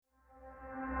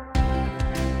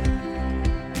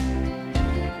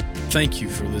Thank you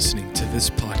for listening to this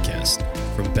podcast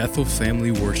from Bethel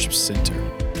Family Worship Center.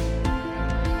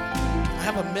 I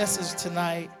have a message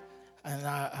tonight, and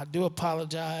I do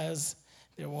apologize.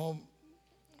 There won't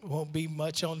be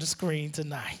much on the screen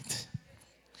tonight,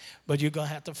 but you're going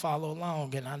to have to follow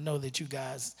along, and I know that you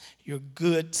guys, you're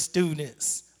good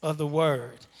students of the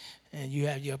Word, and you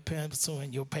have your pencil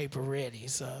and your paper ready,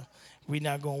 so we're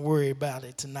not going to worry about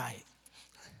it tonight.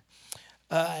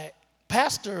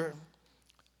 Pastor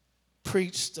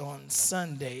preached on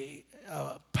Sunday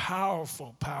a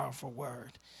powerful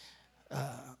word.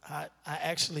 I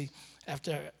actually,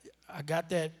 after I got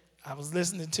that, I was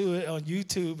listening to it on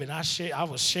YouTube, and I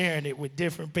was sharing it with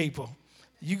different people.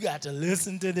 You got to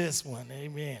listen to this one,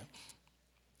 amen.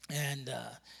 And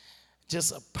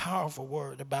just a powerful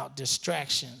word about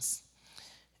distractions.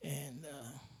 And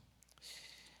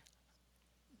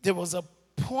there was a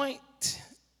point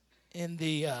in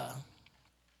the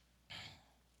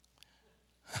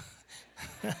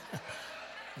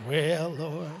well,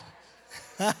 Lord.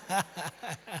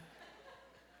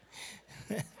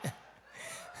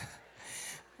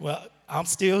 Well, I'm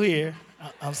still here.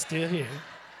 I'm still here.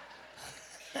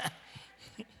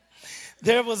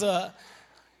 There was a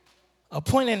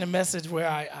point in the message where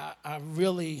I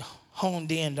really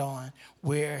honed in on,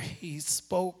 where he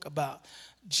spoke about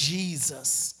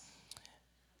Jesus.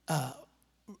 I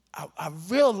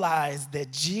realized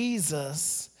that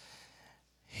Jesus,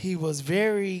 he was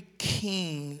very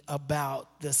keen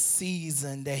about the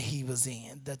season that he was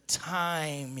in, the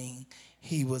timing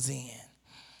he was in.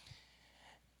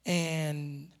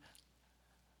 And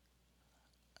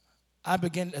I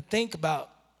began to think about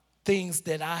things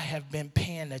that I have been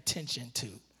paying attention to.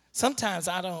 Sometimes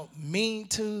I don't mean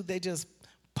to, they just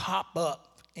pop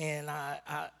up. And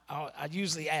I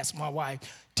usually ask my wife,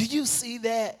 "Do you see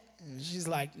that?" And she's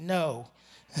like, "No."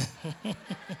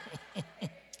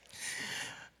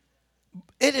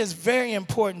 It is very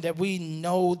important that we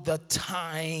know the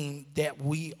time that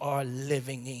we are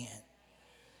living in.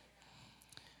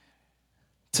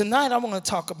 Tonight, I want to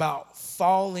talk about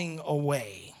falling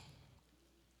away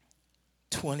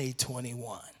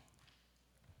 2021.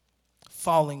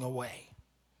 Falling away.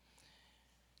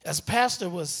 As Pastor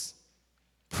was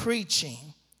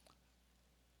preaching,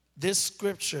 this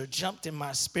scripture jumped in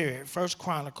my spirit, 1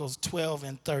 Chronicles 12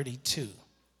 and 32.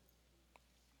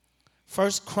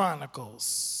 1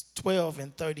 Chronicles 12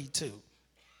 and 32.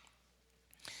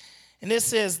 And it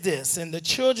says this: "And the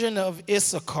children of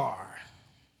Issachar,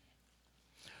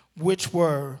 which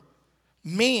were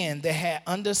men that had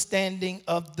understanding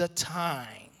of the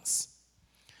times,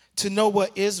 to know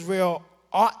what Israel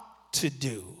ought to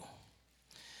do,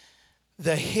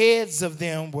 the heads of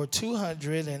them were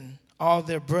 200, and all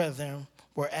their brethren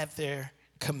were at their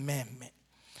commandment."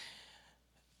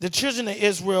 The children of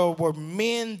Israel were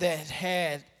men that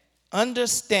had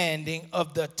understanding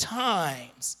of the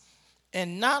times.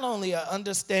 And not only an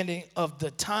understanding of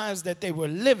the times that they were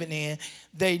living in,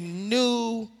 they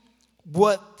knew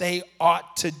what they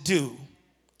ought to do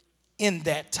in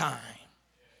that time.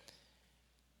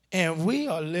 And we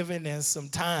are living in some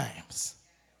times.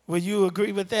 Will you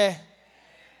agree with that?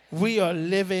 We are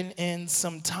living in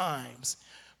some times.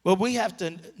 But we have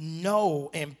to know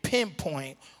and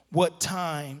pinpoint what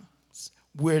times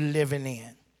we're living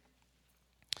in.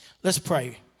 Let's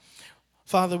pray.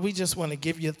 Father, we just want to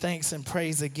give you thanks and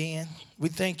praise again. We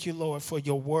thank you, Lord, for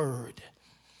your word.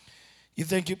 You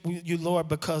thank you, Lord,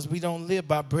 because we don't live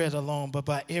by bread alone, but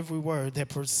by every word that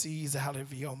proceeds out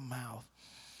of your mouth.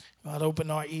 God, open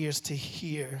our ears to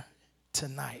hear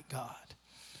tonight, God.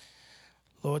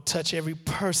 Lord, touch every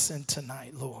person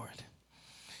tonight, Lord.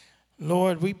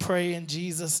 Lord, we pray in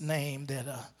Jesus' name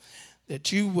that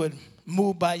you would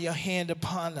move by your hand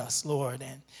upon us, Lord,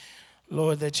 and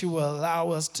Lord, that you will allow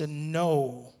us to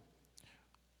know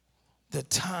the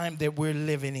time that we're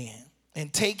living in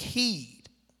and take heed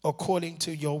according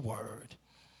to your word.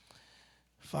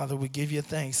 Father, we give you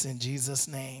thanks in Jesus'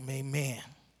 name. Amen.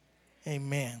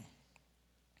 Amen.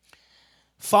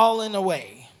 Falling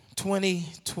away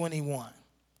 2021.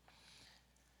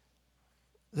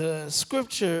 The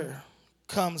scripture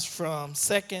comes from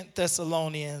 2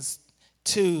 Thessalonians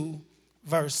 2,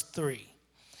 verse 3.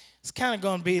 It's kind of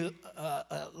going to be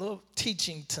a little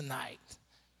teaching tonight.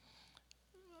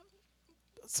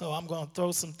 So I'm going to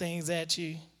throw some things at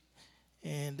you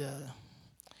and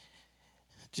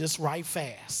just write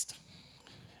fast.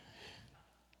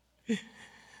 2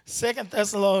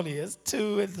 Thessalonians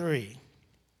 2 and 3.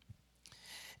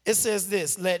 It says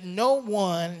this: "Let no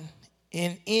one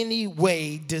in any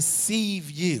way deceive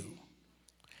you,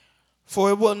 for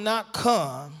it will not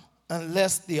come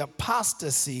unless the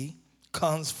apostasy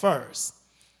comes first,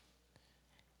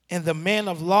 and the man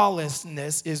of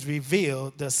lawlessness is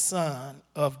revealed, the son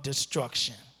of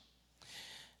destruction.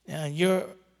 Now,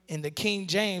 in the King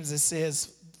James, it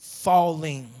says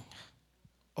falling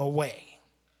away.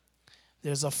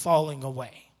 There's a falling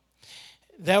away.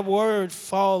 That word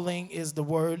falling is the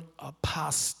word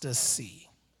apostasy.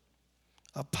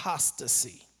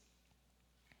 Apostasy.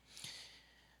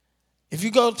 If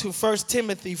you go to 1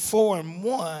 Timothy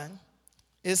 4:1,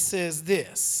 it says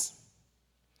this.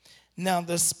 Now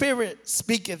the Spirit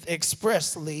speaketh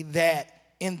expressly that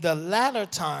in the latter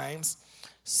times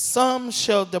some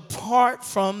shall depart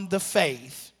from the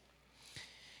faith,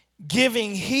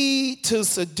 giving heed to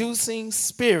seducing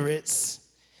spirits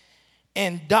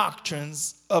and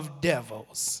doctrines of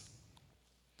devils.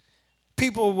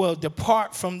 People will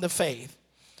depart from the faith.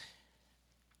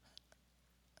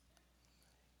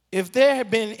 If there had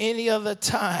been any other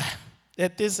time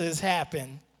that this has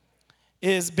happened,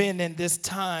 it has been in this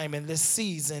time, in this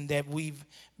season that we've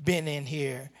been in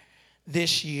here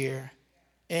this year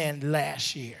and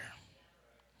last year.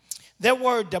 That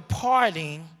word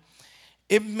departing,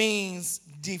 it means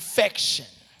defection.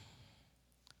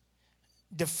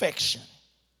 Defection.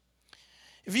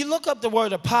 If you look up the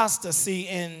word apostasy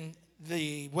in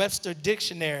the Webster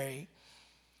Dictionary,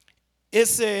 it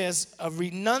says a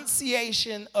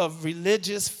renunciation of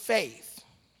religious faith.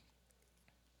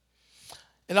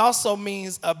 It also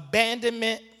means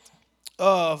abandonment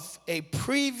of a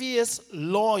previous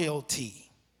loyalty.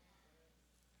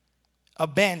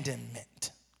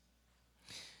 Abandonment.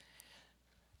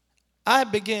 I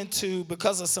began to,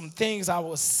 because of some things I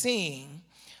was seeing,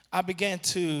 I began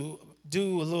to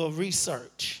do a little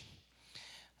research.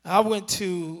 I went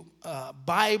to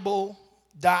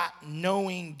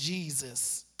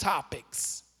Bible.knowingjesus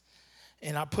topics,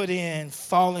 and I put in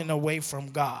falling away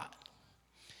from God.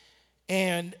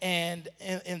 And in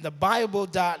the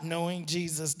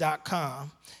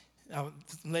Bible.knowingjesus.com, I'm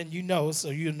letting you know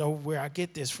so you know where I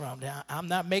get this from. Now, I'm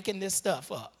not making this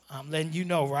stuff up. I'm letting you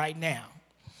know right now.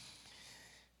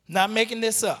 Not making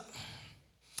this up.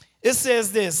 It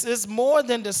says this: it's more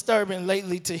than disturbing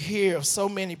lately to hear of so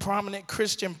many prominent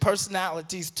Christian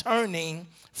personalities turning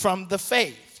from the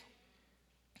faith.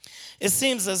 It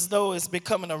seems as though it's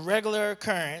becoming a regular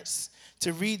occurrence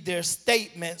to read their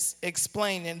statements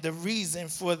explaining the reason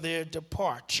for their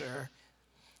departure.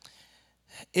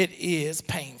 It is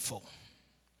painful.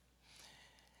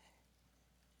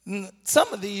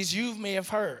 Some of these you may have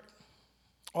heard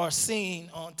or seen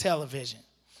on television,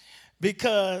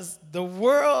 because the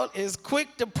world is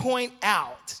quick to point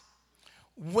out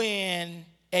when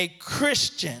a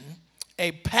Christian,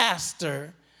 a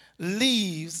pastor,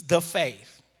 leaves the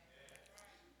faith.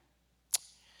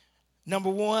 Number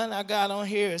one I got on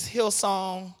here is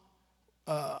Hillsong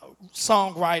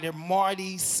songwriter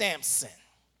Marty Sampson.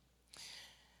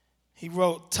 He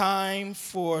wrote, "Time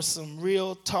for some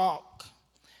real talk.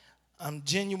 I'm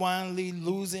genuinely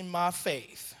losing my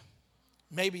faith."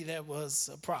 Maybe that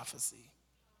was a prophecy.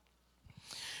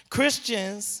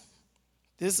 Christians,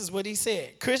 this is what he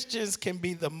said: Christians can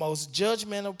be the most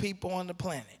judgmental people on the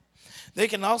planet. They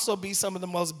can also be some of the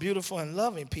most beautiful and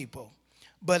loving people.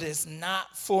 But it's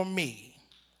not for me.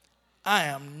 I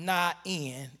am not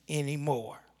in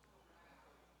anymore.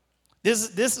 This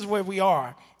is where we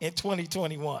are in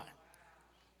 2021.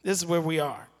 This is where we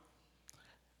are.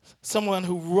 Someone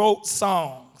who wrote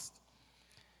songs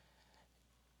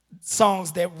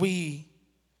that we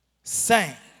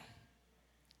sang,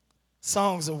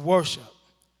 songs of worship.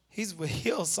 He's with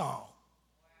Hillsong.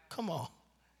 Come on.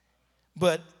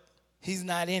 But he's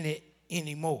not in it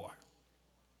anymore.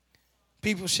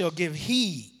 People shall give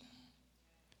heed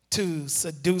to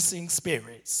seducing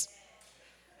spirits.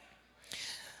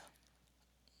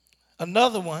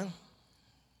 Another one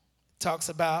talks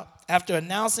about, after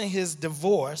announcing his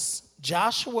divorce,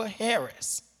 Joshua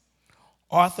Harris,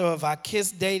 author of I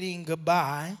Kiss Dating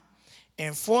Goodbye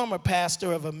and former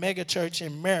pastor of a megachurch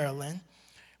in Maryland,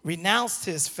 renounced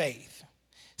his faith,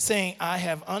 saying, "I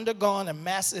have undergone a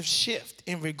massive shift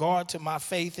in regard to my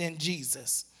faith in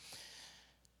Jesus."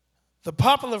 The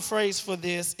popular phrase for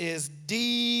this is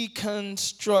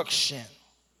deconstruction.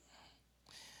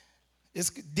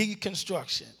 It's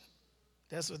deconstruction.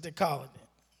 That's what they're calling it.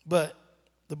 But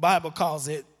the Bible calls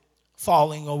it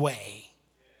falling away.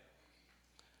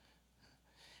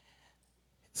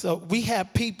 So we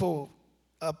have people,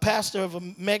 a pastor of a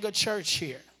mega church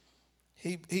here.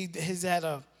 He's had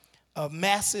a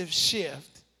massive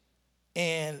shift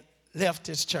and left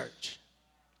his church.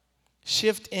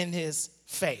 Shift in his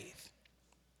faith.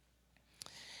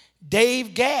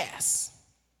 Dave Gass,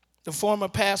 the former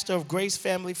pastor of Grace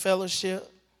Family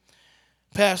Fellowship,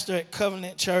 pastor at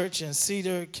Covenant Church and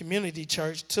Cedar Community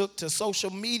Church, took to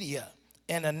social media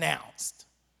and announced,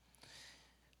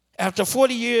 after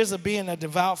 40 years of being a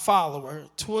devout follower,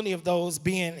 20 of those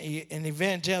being an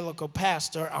evangelical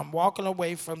pastor, I'm walking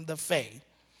away from the faith.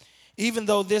 Even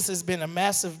though this has been a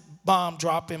massive bomb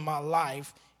drop in my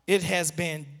life, it has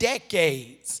been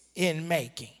decades in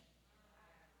making.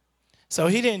 So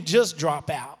he didn't just drop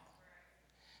out.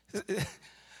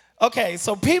 Okay,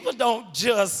 so people don't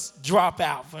just drop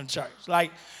out from church.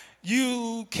 Like,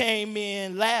 you came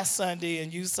in last Sunday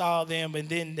and you saw them, and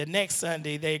then the next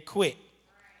Sunday they quit.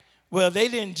 Well, they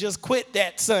didn't just quit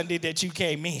that Sunday that you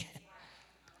came in.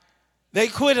 They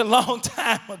quit a long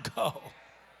time ago.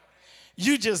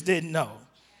 You just didn't know.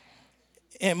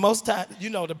 And most times,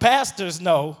 the pastors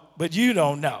know, but you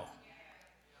don't know.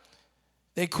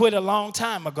 They quit a long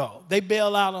time ago. They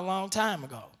bailed out a long time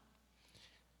ago.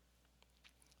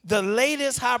 The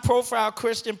latest high-profile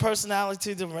Christian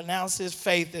personality to renounce his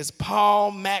faith is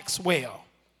Paul Maxwell,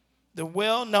 the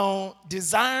well-known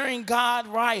Desiring God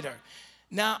writer.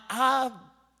 Now,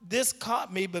 this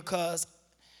caught me because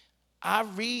I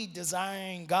read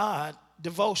Desiring God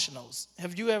devotionals.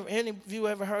 Have any of you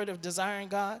ever heard of Desiring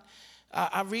God?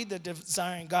 I read the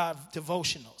Desiring God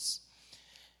devotionals.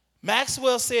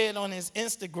 Maxwell said on his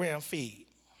Instagram feed,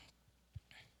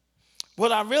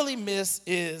 what I really miss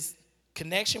is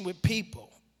connection with people.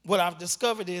 What I've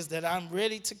discovered is that I'm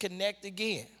ready to connect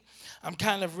again. I'm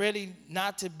kind of ready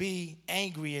not to be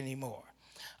angry anymore.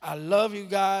 I love you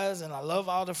guys, and I love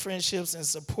all the friendships and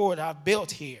support I've built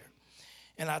here.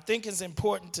 And I think it's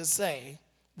important to say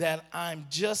that I'm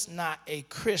just not a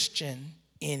Christian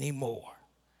anymore.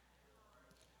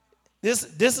 This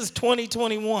is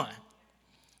 2021.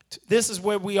 This is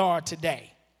where we are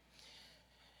today.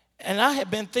 And I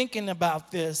have been thinking about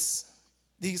these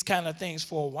kind of things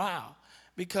for a while,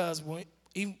 because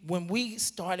when we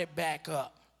started back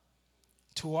up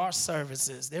to our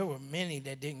services, there were many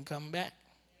that didn't come back.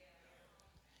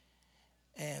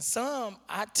 And some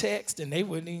I text and they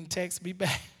wouldn't even text me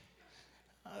back,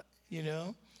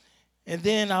 And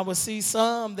then I would see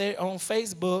some there on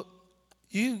Facebook,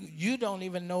 you don't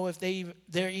even know if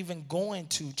they're even going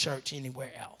to church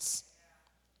anywhere else.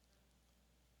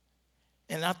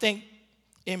 And I think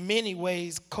in many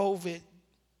ways, COVID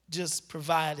just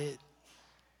provided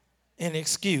an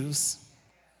excuse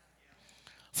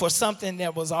for something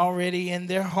that was already in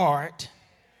their heart.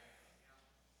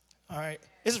 All right.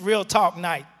 It's real talk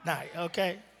night,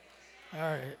 okay? All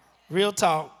right. Real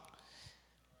talk.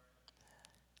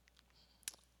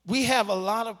 We have a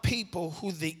lot of people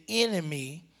who the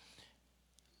enemy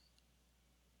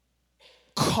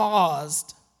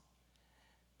caused,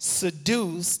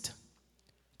 seduced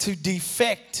to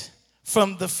defect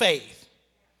from the faith.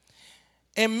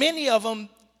 And many of them,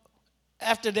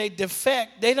 after they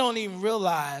defect, they don't even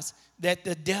realize that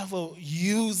the devil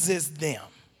uses them.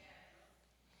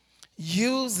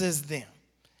 Uses them.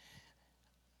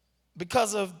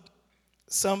 Because of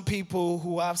some people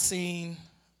who I've seen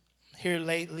here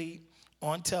lately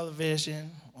on television,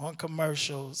 on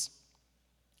commercials,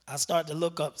 I started to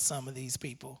look up some of these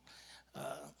people.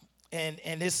 And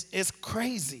it's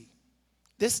crazy.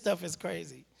 This stuff is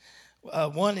crazy.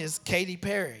 One is Katy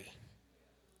Perry.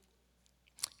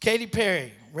 Katy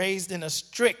Perry, raised in a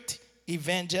strict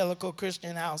evangelical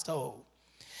Christian household.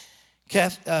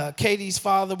 Katie's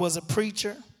father was a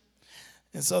preacher,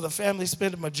 and so the family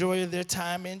spent the majority of their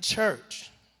time in church.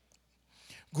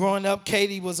 Growing up,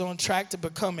 Katie was on track to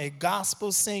become a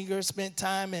gospel singer, spent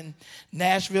time in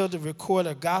Nashville to record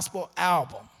a gospel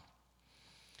album.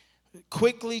 It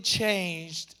quickly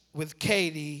changed with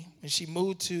Katie when she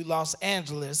moved to Los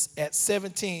Angeles at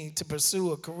 17 to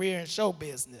pursue a career in show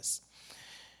business.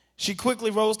 She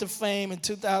quickly rose to fame in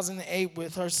 2008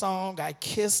 with her song, I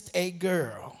Kissed a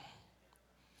Girl.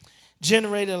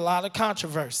 Generated a lot of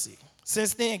controversy.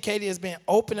 Since then, Katie has been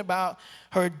open about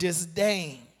her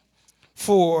disdain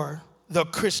for the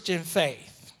Christian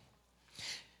faith,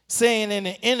 saying in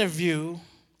an interview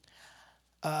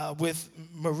with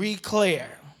Marie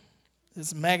Claire,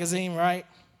 this magazine, right?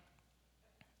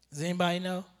 Does anybody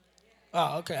know?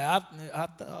 Oh, okay.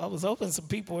 I was hoping some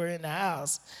people were in the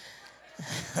house.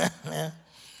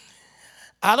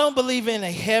 I don't believe in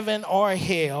a heaven or a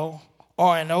hell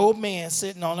or an old man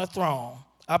sitting on a throne.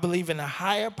 I believe in a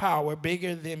higher power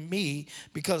bigger than me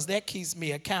because that keeps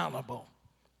me accountable.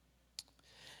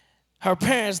 Her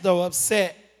parents, though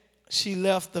upset she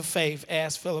left the faith,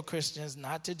 asked fellow Christians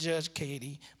not to judge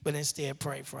Katie, but instead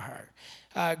pray for her.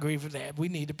 I agree with that. We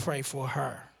need to pray for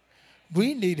her.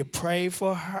 We need to pray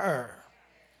for her.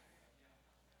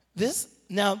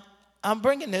 Now, I'm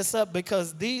bringing this up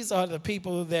because these are the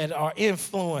people that are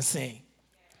influencing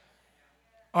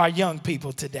our young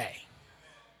people today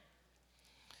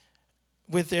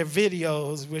with their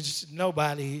videos, which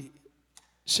nobody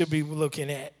should be looking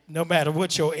at, no matter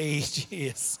what your age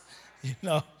is. You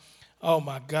know, oh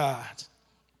my God.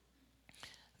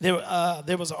 There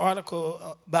was an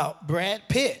article about Brad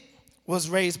Pitt was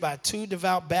raised by two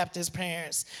devout Baptist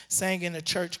parents, sang in a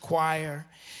church choir.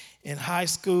 In high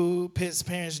school, Pitt's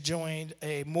parents joined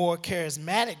a more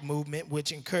charismatic movement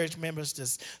which encouraged members to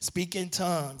speak in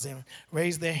tongues and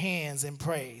raise their hands in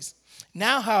praise.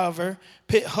 Now, however,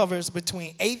 Pitt hovers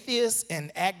between atheist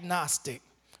and agnostic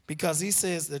because he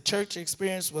says the church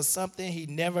experience was something he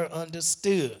never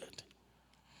understood.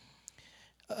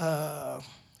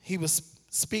 He was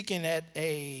speaking at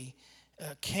a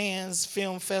Cannes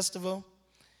Film Festival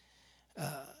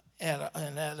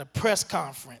at a press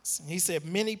conference. He said,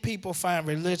 many people find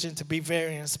religion to be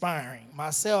very inspiring.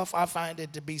 Myself, I find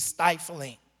it to be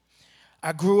stifling.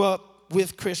 I grew up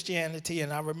with Christianity,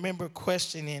 and I remember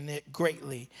questioning it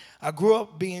greatly. I grew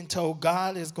up being told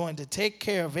God is going to take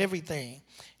care of everything,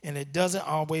 and it doesn't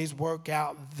always work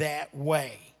out that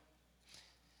way.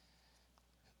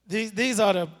 These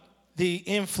are the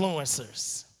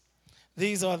influencers.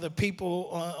 These are the people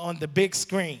on the big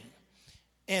screen.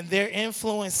 And they're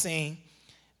influencing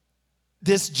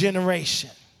this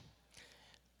generation,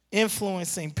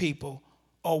 influencing people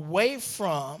away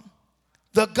from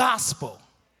the gospel.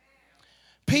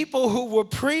 People who were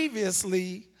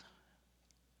previously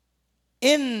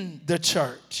in the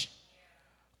church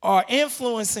are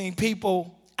influencing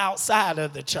people outside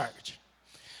of the church.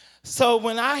 So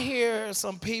when I hear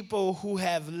some people who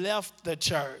have left the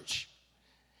church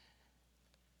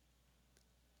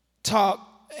talk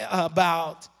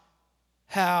about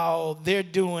how they're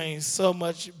doing so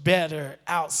much better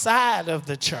outside of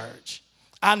the church,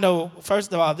 I know,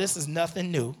 first of all, this is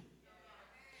nothing new.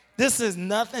 This is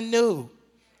nothing new.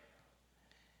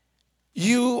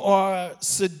 You are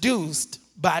seduced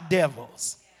by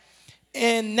devils.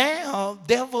 And now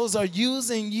devils are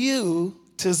using you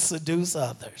to seduce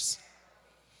others.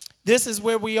 This is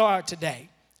where we are today,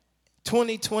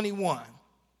 2021,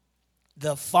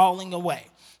 the falling away.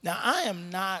 Now, I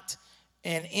am not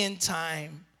an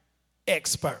end-time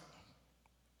expert.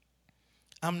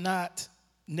 I'm not,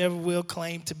 never will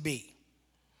claim to be.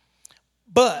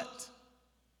 But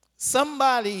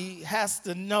somebody has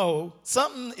to know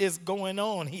something is going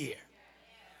on here.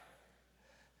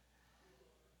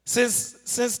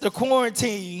 Since the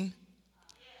quarantine,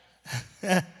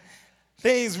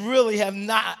 things really have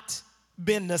not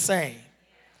been the same.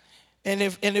 And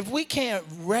if we can't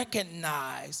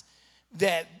recognize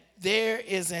that there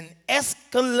is an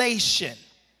escalation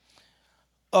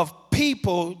of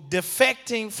people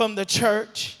defecting from the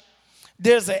church,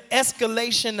 there's an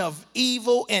escalation of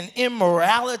evil and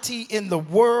immorality in the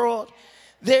world,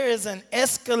 there is an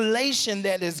escalation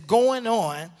that is going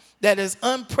on that is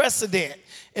unprecedented.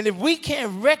 And if we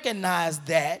can't recognize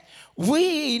that,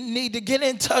 we need to get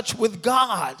in touch with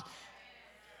God.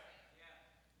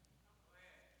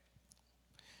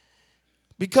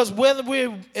 Because whether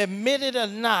we admit it or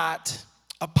not,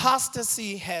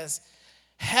 apostasy has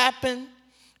happened,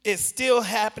 it's still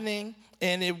happening,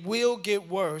 and it will get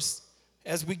worse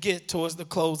as we get towards the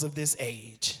close of this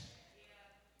age.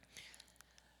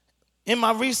 In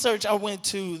my research, I went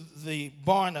to the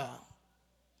Barna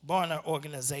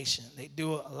organization. They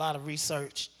do a lot of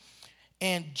research.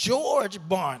 And George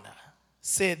Barna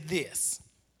said this: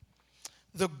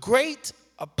 the great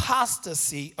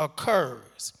apostasy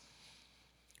occurs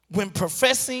when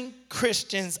professing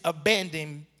Christians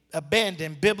abandon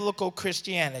biblical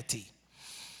Christianity.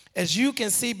 As you can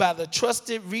see by the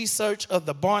trusted research of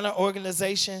the Barna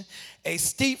organization, a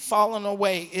steep falling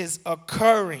away is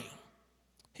occurring.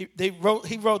 He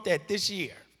wrote that this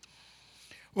year.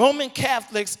 Roman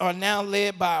Catholics are now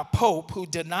led by a pope who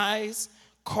denies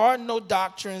cardinal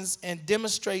doctrines and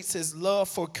demonstrates his love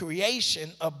for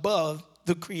creation above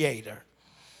the creator.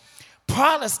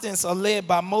 Protestants are led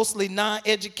by mostly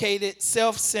non-educated,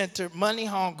 self-centered,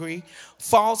 money-hungry,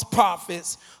 false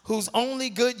prophets whose only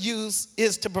good use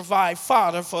is to provide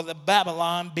fodder for the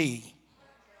Babylon Bee.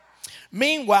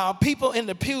 Meanwhile, people in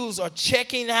the pews are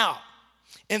checking out,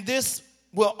 and this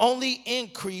will only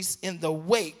increase in the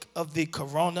wake of the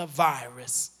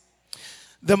coronavirus.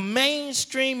 The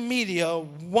mainstream media,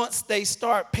 once they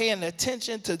start paying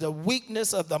attention to the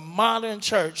weakness of the modern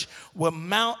church, will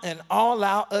mount an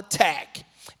all-out attack.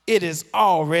 It is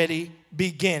already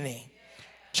beginning.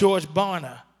 George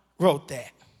Barna wrote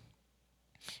that.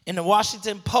 In the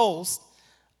Washington Post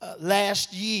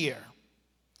last year,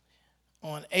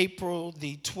 on April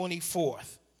the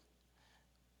 24th.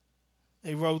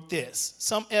 They wrote this.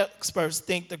 Some experts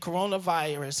think the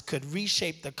coronavirus could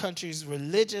reshape the country's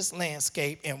religious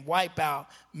landscape and wipe out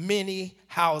many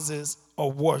houses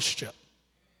of worship.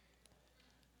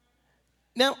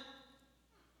 Now,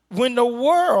 when the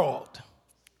world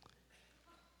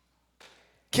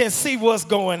can see what's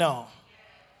going on,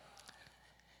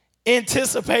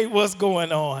 anticipate what's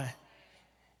going on,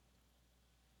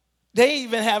 they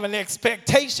even have an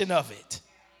expectation of it.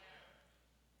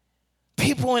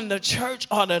 People in the church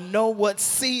ought to know what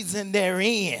season they're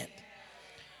in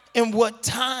and what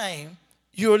time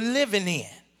you're living in.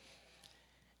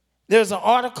 There's an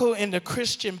article in the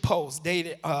Christian Post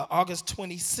dated August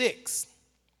 26,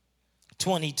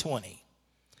 2020.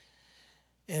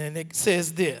 And it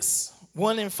says this: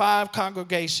 1 in 5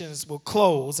 congregations will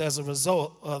close as a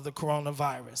result of the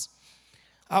coronavirus.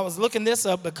 I was looking this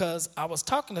up because I was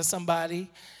talking to somebody,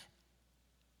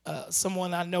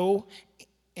 someone I know,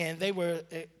 and they were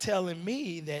telling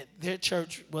me that their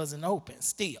church wasn't open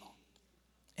still.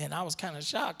 And I was kind of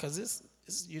shocked because it's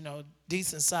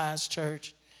decent sized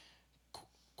church,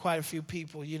 quite a few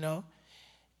people,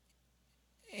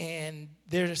 and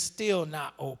they're still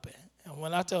not open. And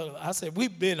when I told them, I said,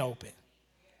 we've been open.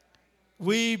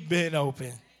 We've been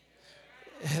open.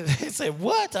 And they said,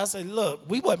 what? I said, look,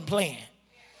 we wasn't playing.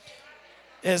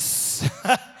 As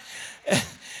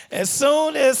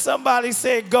soon as somebody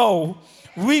said go,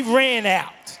 we ran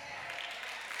out.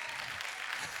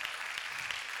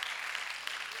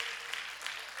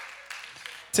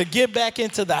 To get back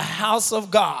into the house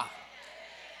of God.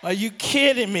 Are you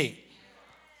kidding me?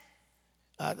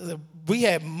 We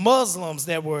had Muslims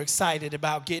that were excited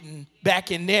about getting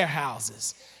back in their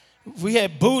houses. We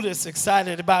had Buddhists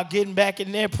excited about getting back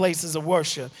in their places of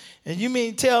worship. And you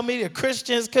mean tell me the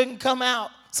Christians couldn't come out?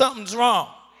 Something's wrong.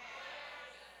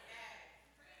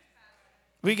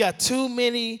 We got too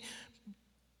many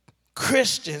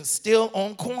Christians still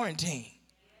on quarantine.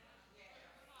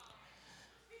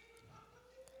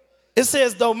 It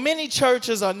says, though many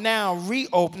churches are now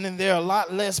reopening, there are a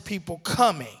lot less people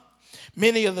coming.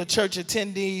 Many of the church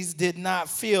attendees did not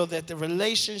feel that the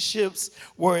relationships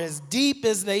were as deep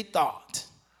as they thought.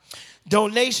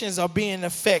 Donations are being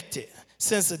affected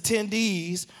since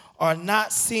attendees are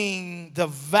not seeing the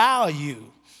value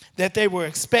that they were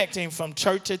expecting from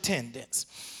church attendance.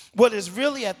 What is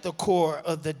really at the core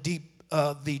of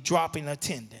the dropping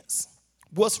attendance?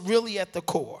 What's really at the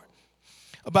core?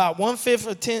 About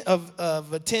 1/5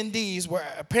 of attendees were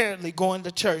apparently going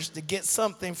to church to get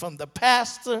something from the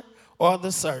pastor or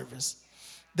the service.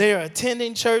 They are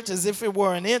attending church as if it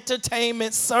were an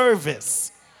entertainment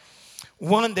service,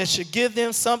 one that should give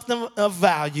them something of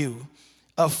value,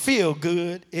 a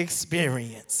feel-good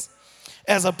experience,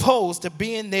 as opposed to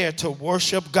being there to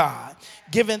worship God,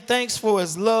 giving thanks for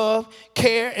his love,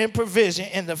 care, and provision,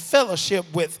 and the fellowship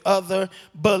with other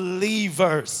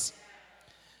believers.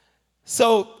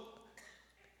 So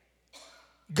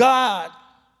God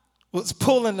was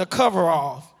pulling the cover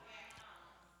off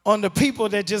on the people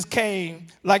that just came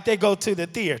like they go to the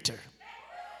theater.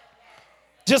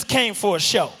 Just came for a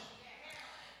show.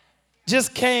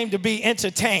 Just came to be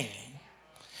entertained.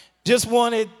 Just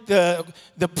wanted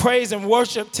the praise and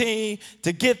worship team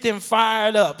to get them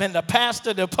fired up and the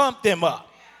pastor to pump them up.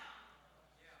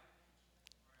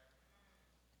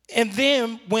 And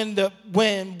then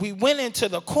when we went into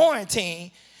the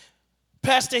quarantine,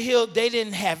 Pastor Hill, they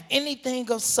didn't have anything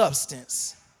of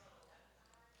substance.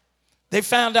 They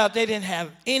found out they didn't have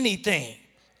anything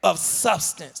of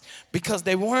substance because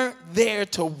they weren't there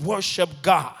to worship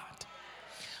God.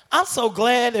 I'm so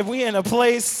glad that we're in a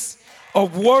place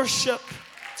of worship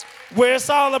where it's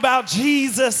all about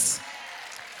Jesus.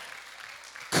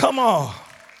 Come on.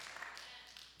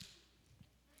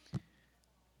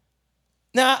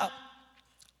 Now,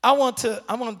 I want to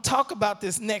talk about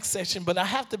this next section, but I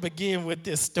have to begin with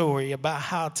this story about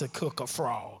how to cook a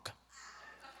frog.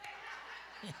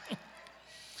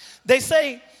 They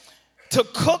say to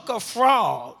cook a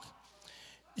frog,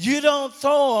 you don't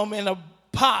throw them in a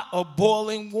pot of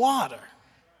boiling water.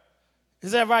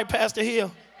 Is that right, Pastor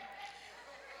Hill?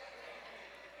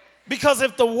 Because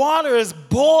if the water is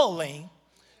boiling,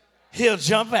 he'll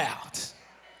jump out.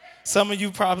 Some of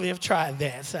you probably have tried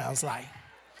that, sounds like.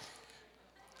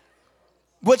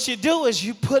 What you do is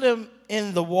you put him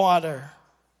in the water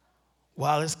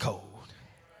while it's cold.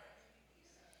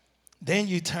 Then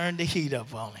you turn the heat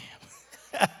up on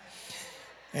him.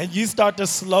 And you start to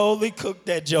slowly cook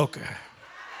that joker.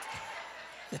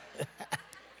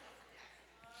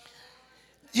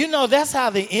 You know, that's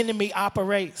how the enemy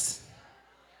operates.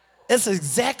 That's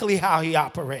exactly how he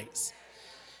operates.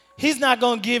 He's not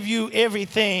going to give you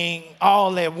everything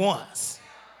all at once.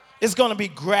 It's going to be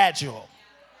gradual.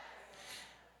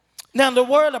 Now, the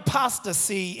word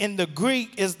apostasy in the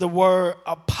Greek is the word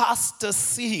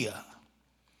apostasia.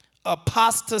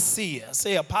 Apostasia.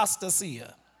 Say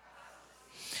apostasia.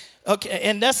 Okay,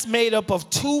 and that's made up of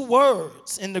two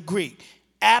words in the Greek.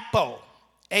 Apo,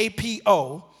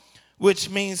 A-P-O,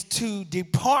 which means to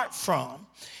depart from,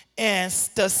 and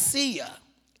stasia,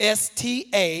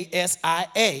 S-T-A-S-I-A,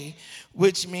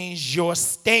 which means your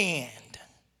stand.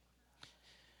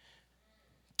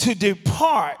 To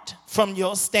depart from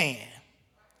your stand.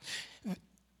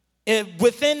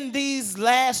 Within these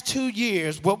last 2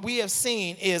 years, what we have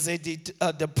seen is a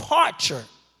departure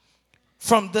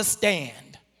from the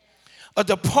stand, a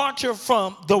departure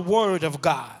from the Word of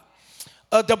God,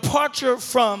 a departure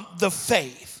from the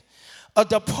faith, a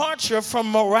departure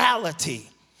from morality,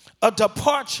 a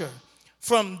departure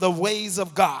from the ways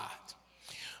of God.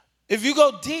 If you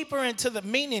go deeper into the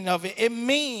meaning of it, it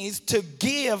means to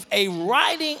give a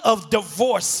writing of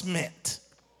divorcement.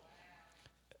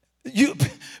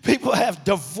 People have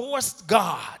divorced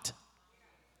God,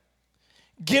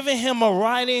 giving him a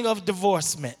writing of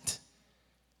divorcement.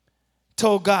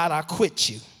 Told God, I quit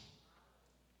you.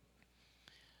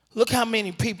 Look how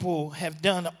many people have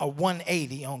done a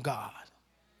 180 on God.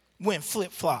 Went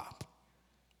flip-flop,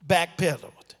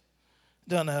 backpedaled,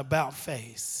 done an about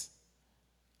face.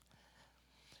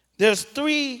 There's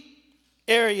 3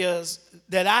 areas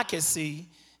that I can see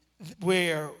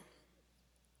where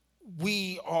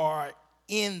we are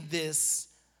in this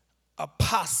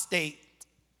apostate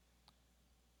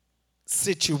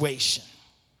situation.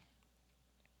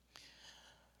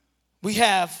 We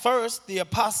have first the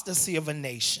apostasy of a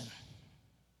nation.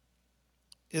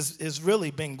 It's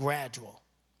really been gradual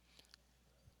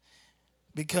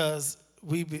because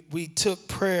we took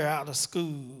prayer out of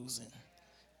schools and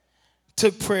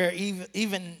took prayer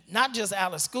even not just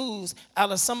out of schools,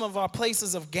 out of some of our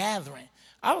places of gathering.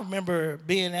 I remember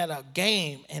being at a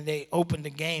game and they opened the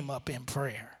game up in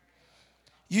prayer.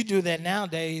 You do that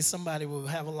nowadays, somebody will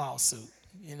have a lawsuit,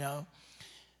 you know.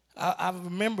 I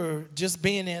remember just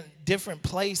being in different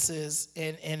places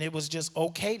and it was just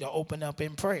okay to open up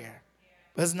in prayer.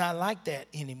 But it's not like that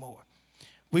anymore.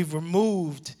 We've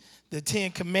removed the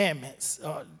 10 Commandments,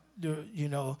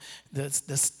 the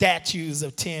statues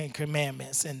of 10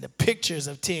 Commandments and the pictures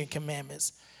of 10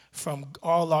 Commandments from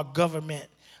all our government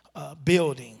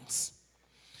buildings.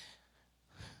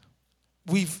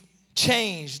 We've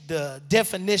changed the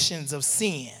definitions of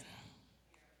sin.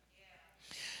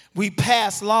 We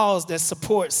pass laws that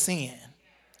support sin,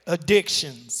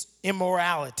 addictions,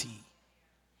 immorality,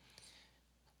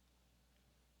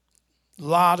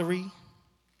 lottery.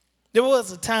 There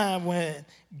was a time when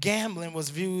gambling was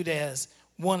viewed as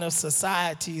one of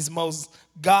society's most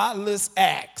godless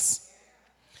acts.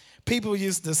 People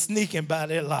used to sneak and buy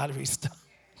their lottery stuff.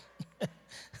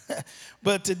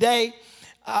 But today,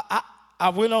 I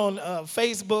went on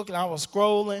Facebook and I was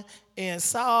scrolling and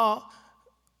saw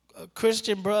a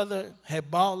Christian brother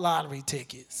had bought lottery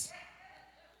tickets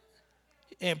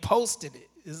and posted it.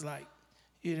 It's like,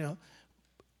 you know,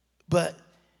 but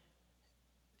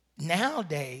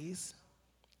nowadays,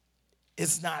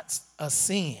 it's not a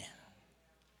sin.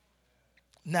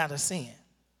 Not a sin.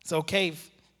 It's okay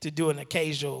to do an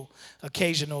occasional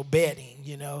betting,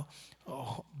 you know,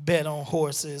 or bet on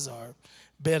horses or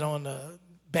bet on a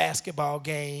basketball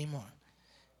game or,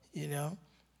 you know,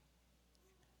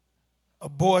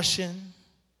 abortion,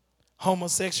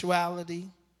 homosexuality,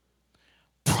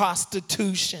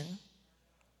 prostitution.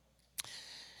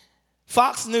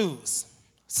 Fox News,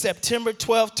 September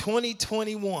 12,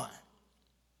 2021.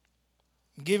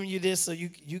 I'm giving you this so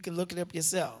you can look it up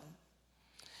yourself.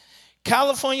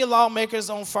 California lawmakers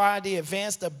on Friday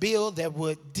advanced a bill that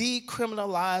would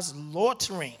decriminalize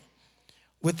loitering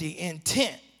with the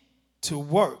intent to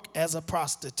work as a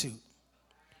prostitute,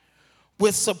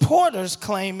 with supporters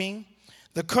claiming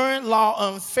the current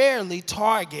law unfairly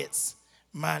targets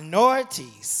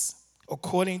minorities,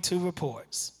 according to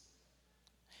reports.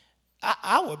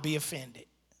 I would be offended.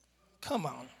 Come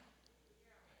on.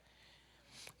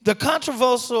 The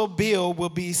controversial bill will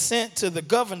be sent to the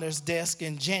governor's desk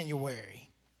in January.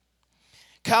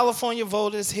 California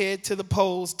voters head to the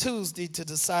polls Tuesday to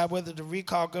decide whether to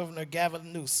recall Governor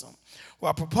Gavin Newsom.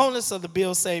 While proponents of the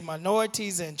bill say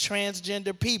minorities and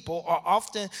transgender people are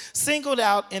often singled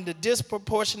out in the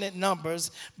disproportionate numbers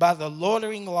by the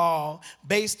loitering law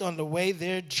based on the way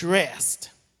they're dressed.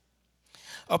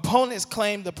 Opponents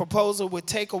claim the proposal would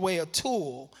take away a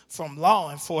tool from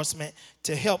law enforcement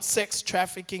to help sex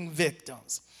trafficking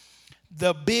victims.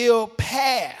 The bill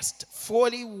passed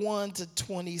 41 to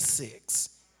 26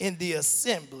 in the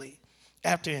assembly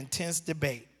after intense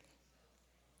debate.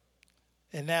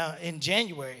 And now in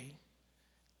January,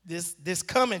 this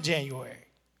coming January,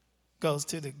 goes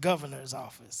to the governor's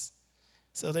office.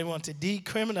 So they want to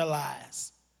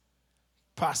decriminalize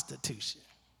prostitution.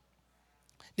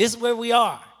 This is where we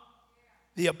are.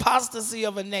 The apostasy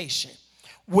of a nation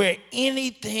where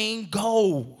anything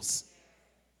goes.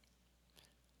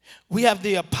 We have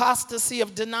the apostasy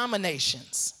of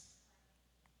denominations.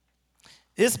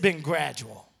 It's been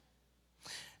gradual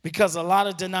because a lot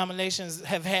of denominations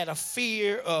have had a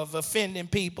fear of offending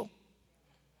people.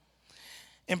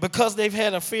 And because they've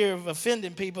had a fear of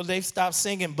offending people, they've stopped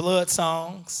singing blood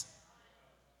songs.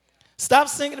 Stop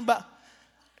singing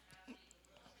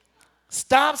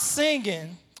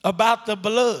about the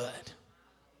blood.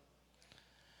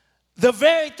 The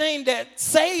very thing that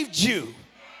saved you.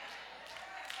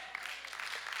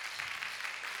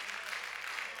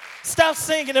 Stop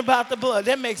singing about the blood.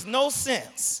 That makes no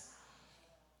sense.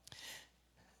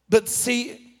 But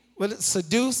see, with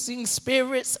seducing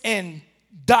spirits and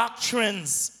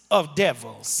doctrines of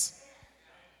devils.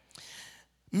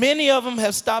 Many of them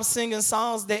have stopped singing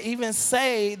songs that even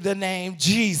say the name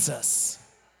Jesus.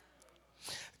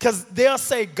 Because they'll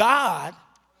say God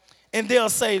and they'll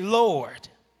say Lord,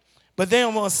 but they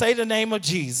don't want to say the name of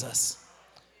Jesus.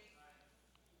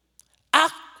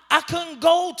 I couldn't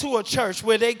go to a church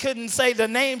where they couldn't say the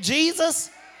name Jesus.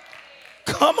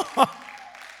 Come on.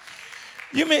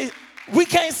 You mean we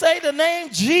can't say the name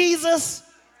Jesus?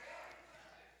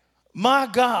 My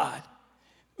God.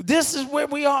 This is where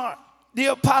we are. The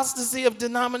apostasy of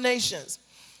denominations.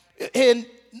 And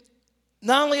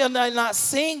not only are they not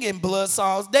singing blood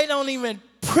songs, they don't even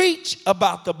preach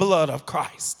about the blood of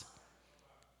Christ.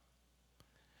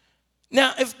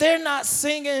 Now, if they're not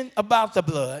singing about the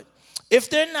blood, if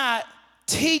they're not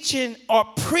teaching or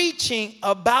preaching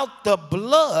about the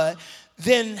blood,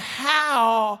 then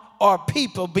how are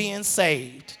people being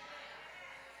saved?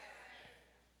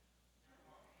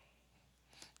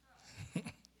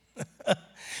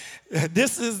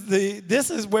 This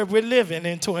is where we're living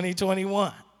in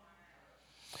 2021.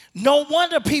 No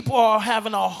wonder people are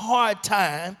having a hard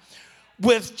time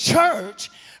with church,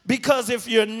 because if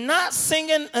you're not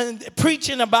singing and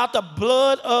preaching about the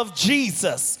blood of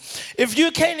Jesus, if you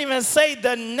can't even say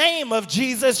the name of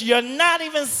Jesus, you're not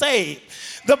even saved.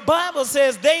 The Bible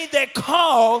says they that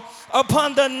call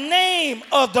upon the name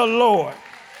of the Lord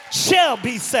shall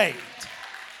be saved.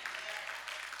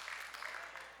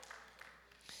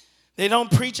 They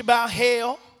don't preach about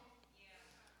hell.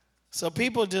 So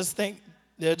people just think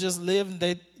they'll just live,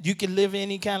 that you can live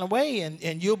any kind of way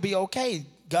and you'll be okay.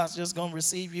 God's just going to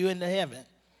receive you into heaven.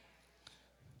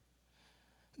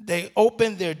 They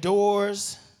open their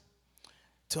doors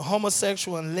to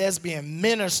homosexual and lesbian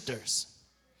ministers.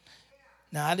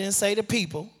 Now, I didn't say the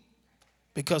people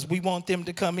because we want them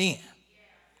to come in.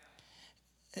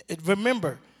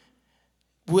 Remember,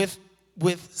 with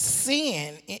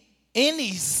sin,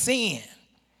 any sin,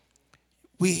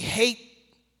 we hate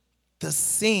the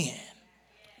sin.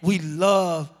 We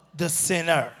love the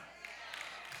sinner.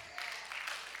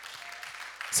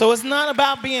 So it's not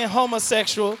about being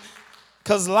homosexual,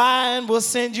 because lying will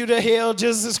send you to hell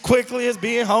just as quickly as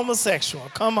being homosexual.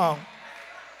 Come on.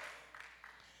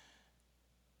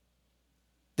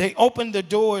 They opened the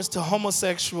doors to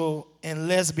homosexual and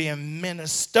lesbian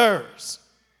ministers.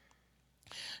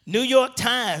 New York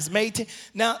Times made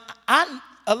now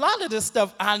a lot of this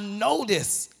stuff I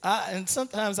notice, and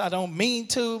sometimes I don't mean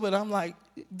to, but I'm like,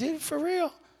 dude, for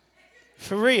real?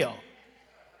 For real.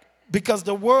 Because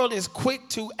the world is quick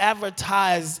to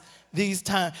advertise these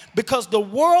times. Because the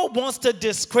world wants to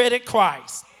discredit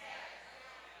Christ.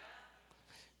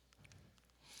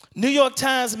 New York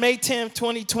Times, May 10,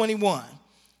 2021.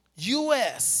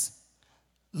 U.S.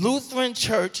 Lutheran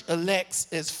Church elects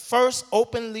its first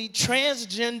openly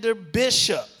transgender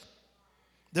bishop.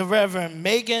 The Reverend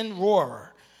Megan Rohrer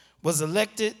was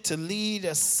elected to lead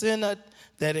a synod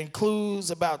that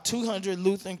includes about 200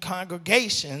 Lutheran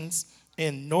congregations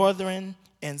in northern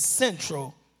and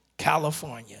central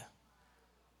California.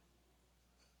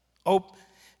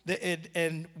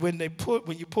 And when you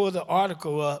pull the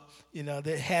article up, you know,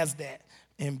 that has that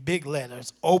in big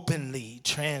letters, openly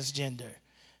transgender,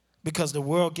 because the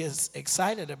world gets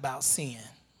excited about sin.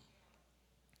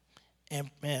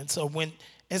 And so when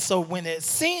it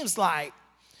seems like,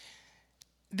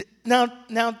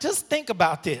 now just think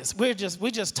about this. We're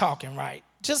just talking, right?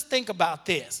 Just think about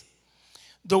this.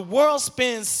 The world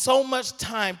spends so much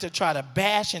time to try to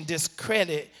bash and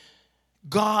discredit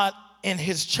God and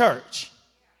his church.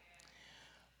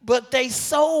 But they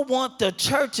so want the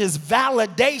church's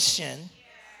validation.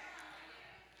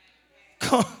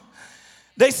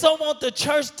 They so want the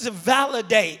church to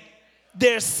validate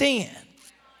their sin.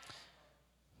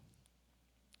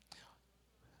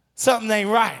 Something ain't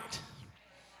right.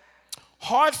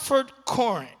 Hartford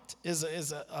Courant is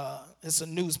a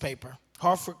newspaper.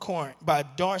 Hartford Courant by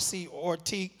Darcy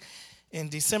Ortiq in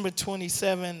December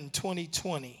 27,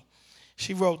 2020.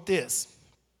 She wrote this.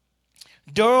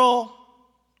 Daryl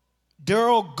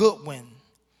Goodwin,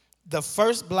 the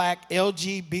first black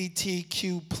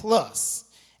LGBTQ plus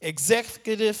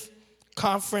executive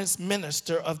conference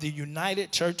minister of the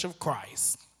United Church of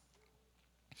Christ.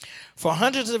 For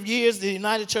hundreds of years, the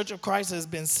United Church of Christ has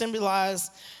been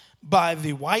symbolized by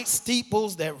the white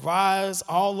steeples that rise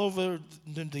all over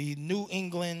the New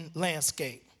England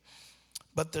landscape.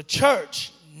 But the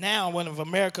church, now one of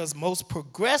America's most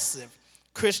progressive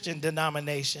Christian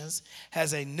denominations,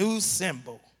 has a new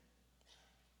symbol.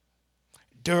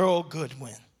 Daryl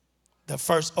Goodwin, the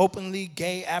first openly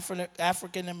gay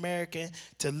African American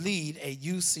to lead a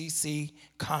UCC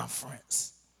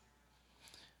conference.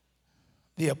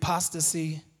 The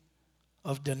apostasy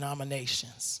of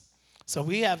denominations. So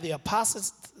we have the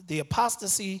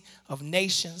apostasy of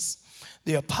nations,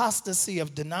 the apostasy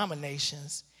of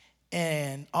denominations,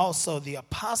 and also the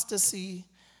apostasy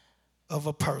of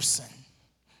a person.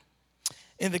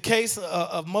 In the case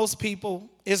of most people,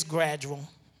 it's gradual.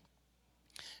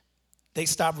 They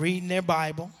stop reading their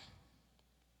Bible.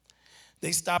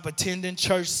 They stop attending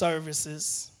church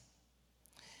services.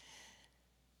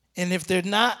 And if they're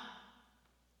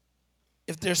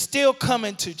still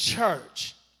coming to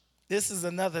church, this is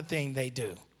another thing they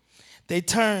do. They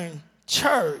turn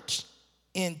church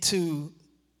into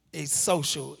a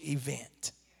social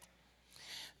event.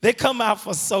 They come out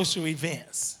for social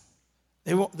events.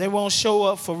 They won't show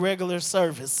up for regular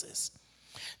services.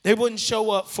 They wouldn't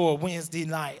show up for a Wednesday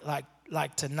night like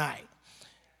tonight,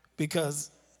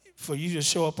 because for you to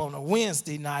show up on a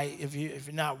Wednesday night, if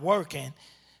you're not working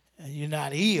and you're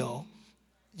not ill,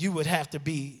 you would have to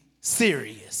be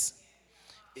serious.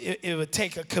 It would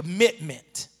take a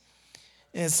commitment.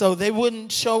 And so they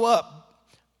wouldn't show up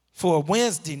for a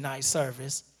Wednesday night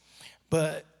service,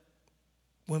 but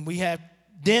when we have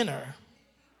dinner,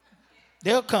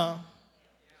 they'll come.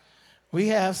 We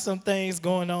have some things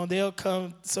going on. They'll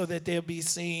come so that they'll be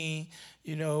seen.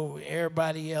 You know,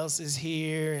 everybody else is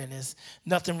here and it's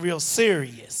nothing real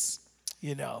serious,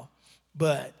 you know.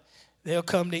 But they'll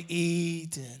come to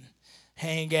eat and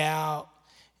hang out.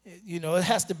 You know, it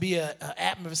has to be an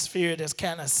atmosphere that's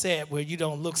kind of set where you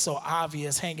don't look so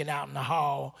obvious hanging out in the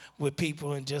hall with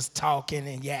people and just talking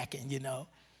and yakking, you know.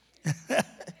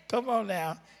 Come on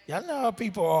now. Y'all know how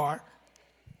people are.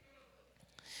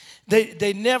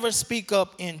 They never speak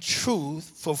up in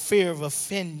truth for fear of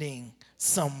offending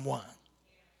someone.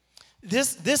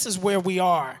 This is where we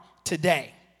are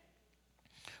today.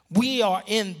 We are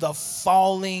in the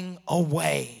falling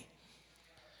away.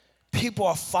 People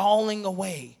are falling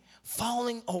away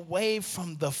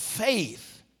from the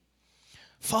faith,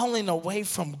 falling away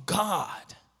from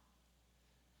God,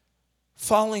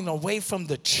 falling away from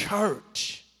the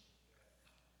church.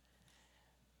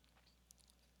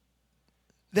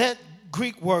 That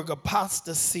Greek word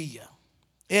apostasia,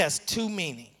 it has two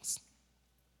meanings.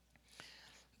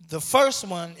 The first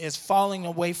one is falling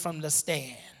away from the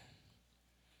stand,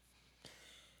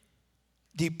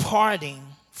 departing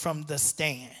from the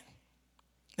stand.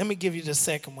 Let me give you the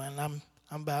second one. I'm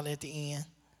about at the end.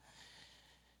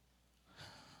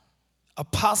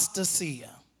 Apostasia.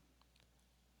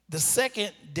 The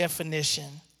second definition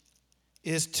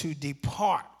is to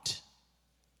depart.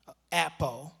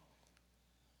 Apostasia,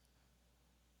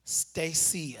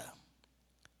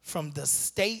 from the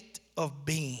state of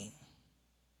being,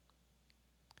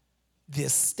 the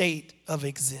state of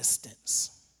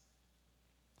existence.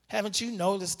 Haven't you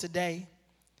noticed today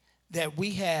that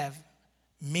we have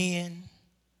men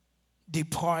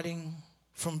departing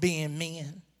from being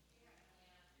men?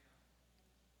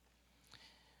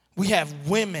 We have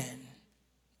women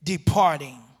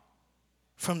departing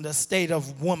from the state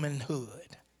of womanhood.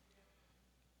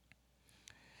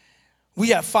 We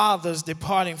have fathers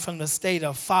departing from the state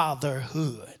of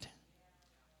fatherhood.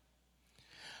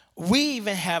 We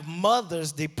even have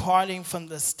mothers departing from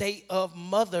the state of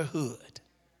motherhood.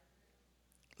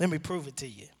 Let me prove it to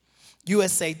you.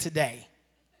 USA Today,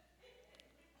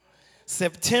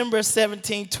 September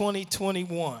 17,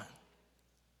 2021.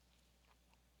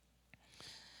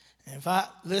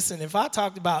 If I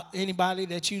talked about anybody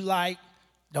that you like,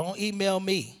 don't email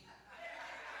me.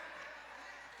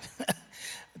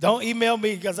 Don't email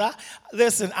me because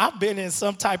I've been in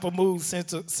some type of mood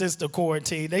since the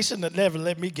quarantine. They shouldn't have never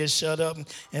let me get shut up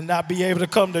and not be able to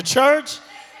come to church.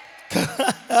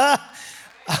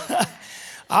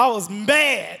 I was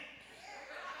mad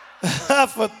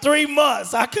for 3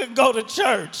 months. I couldn't go to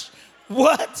church.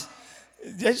 What?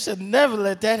 They should never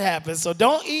let that happen. So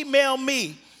don't email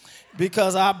me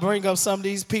because I bring up some of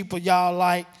these people y'all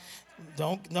like.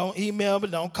 Don't email me.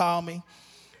 Don't call me.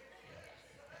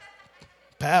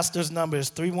 Pastor's number is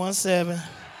 317.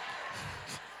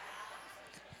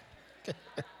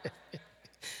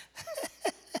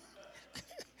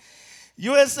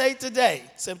 USA Today,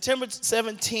 September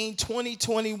 17,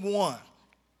 2021.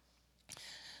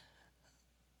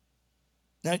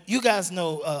 Now, you guys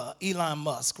know Elon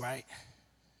Musk, right?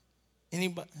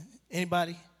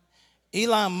 Anybody?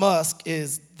 Elon Musk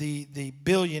is the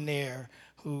billionaire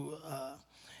who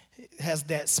has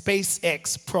that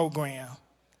SpaceX program,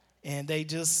 and they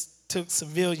just took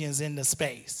civilians into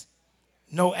space.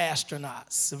 No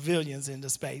astronauts, civilians into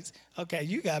space. Okay,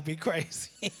 you gotta be crazy.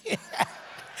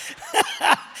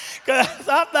 Because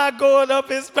I'm not going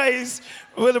up in space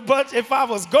with a bunch, if I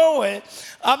was going,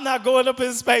 I'm not going up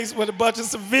in space with a bunch of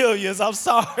civilians. I'm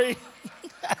sorry.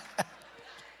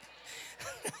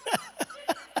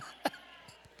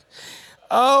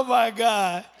 Oh my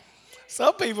God.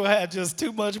 Some people had just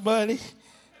too much money.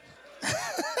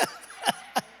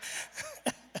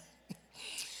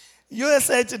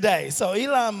 USA Today. So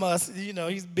Elon Musk,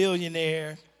 he's a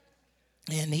billionaire.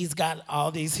 And he's got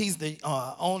all these, he's the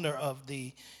owner of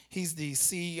he's the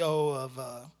CEO of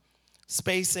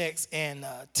SpaceX and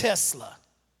Tesla.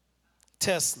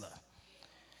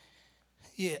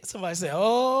 Yeah, somebody said,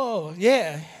 oh,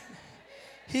 yeah.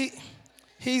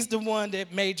 He's the one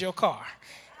that made your car.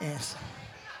 Yes.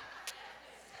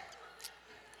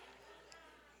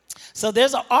 So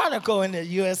there's an article in the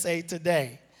USA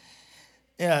Today.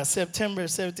 Yeah, September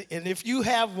 17th. And if you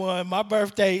have one, my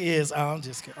birthday is, I'm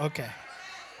just kidding. Okay.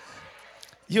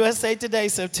 USA Today,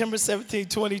 September 17,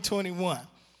 2021.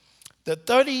 The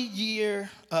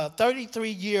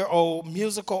 33-year-old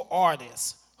musical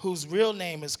artist, whose real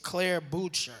name is Claire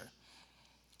Butcher,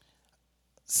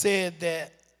 said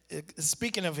that,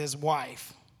 speaking of his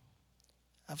wife,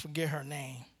 I forget her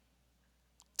name,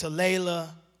 Talayla.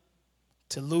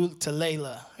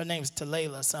 Her name is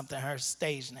Talayla something. Her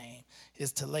stage name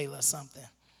is Talayla something.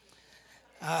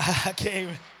 I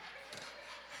can't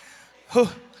even.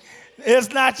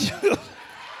 It's not you.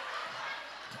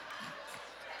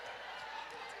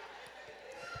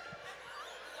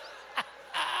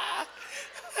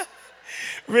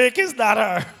 Rick, it's not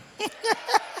her.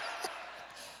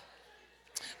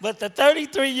 But the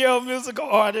 33-year-old musical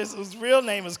artist, whose real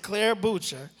name is Claire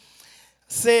Butcher,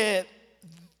 said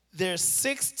their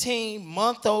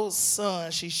 16-month-old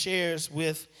son she shares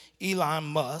with Elon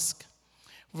Musk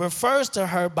refers to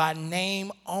her by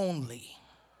name only.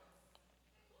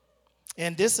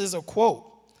 And this is a quote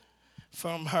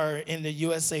from her in the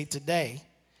USA Today.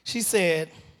 She said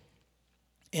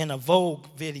in a Vogue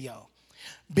video,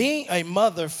 "Being a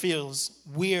mother feels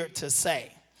weird to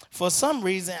say. For some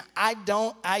reason, I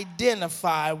don't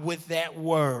identify with that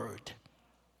word."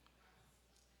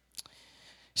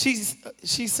 She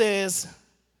says,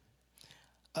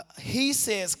 he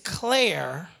says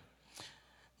Claire,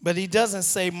 but he doesn't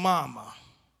say mama.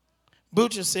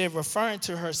 Butcher said, referring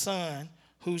to her son,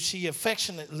 who she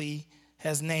affectionately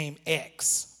has named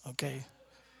X, okay?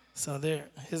 So there,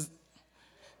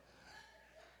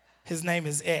 his name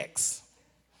is X.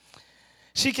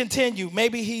 She continued,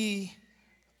 maybe he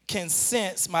can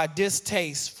sense my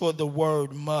distaste for the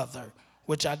word mother,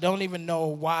 which I don't even know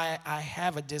why I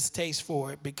have a distaste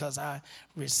for it because I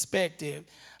respect it.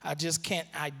 I just can't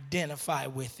identify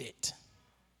with it.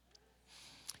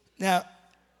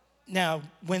 Now,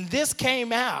 when this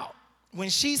came out, when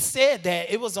she said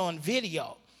that, it was on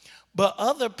video. But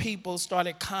other people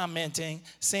started commenting,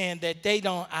 saying that they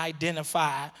don't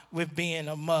identify with being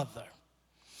a mother.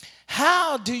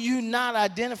 How do you not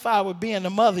identify with being a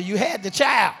mother? You had the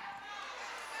child.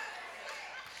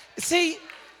 See,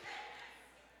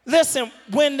 listen,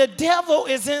 when the devil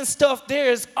is in stuff,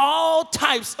 there is all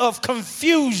types of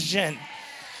confusion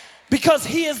because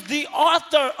he is the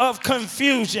author of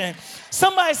confusion.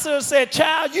 Somebody should have said,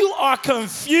 child, you are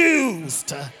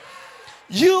confused.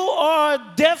 You are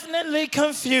definitely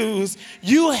confused.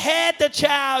 You had the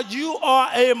child. You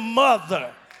are a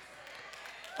mother.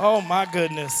 Oh, my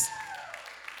goodness.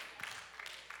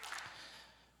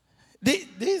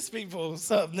 These people are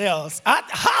something else.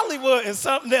 Hollywood is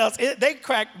something else. They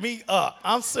crack me up.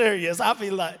 I'm serious. I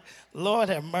be like, Lord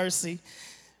have mercy.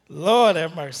 Lord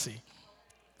have mercy.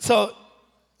 So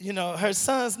her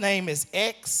son's name is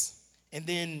X and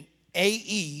then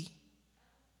AE,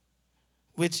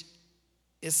 which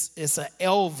is an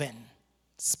Elvin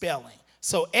spelling.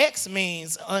 So X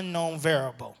means unknown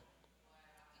variable.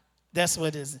 That's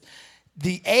what it is.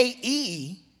 The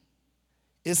AE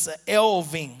is an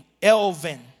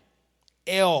Elvin,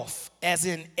 elf, as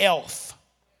in elf.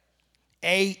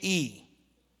 AE,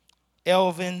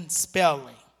 Elvin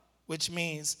spelling, which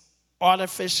means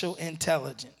artificial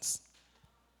intelligence.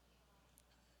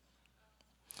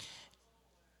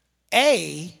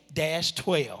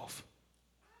 A-12.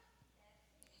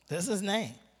 That's his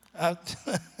name.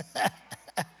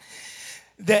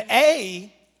 The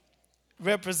A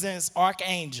represents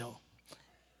archangel,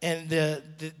 and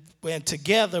when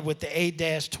together with the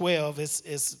A-12,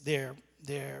 it's their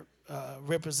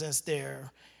represents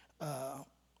their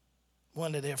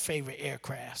one of their favorite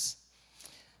aircrafts.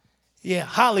 Yeah,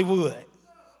 Hollywood.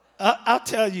 I'll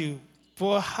tell you,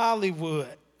 boy,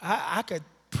 Hollywood. I could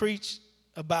preach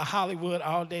about Hollywood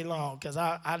all day long because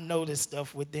I know this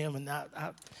stuff with them, and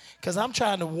because I'm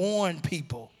trying to warn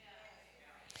people.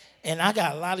 And I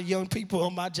got a lot of young people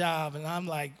on my job, and I'm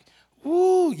like,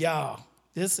 woo, y'all,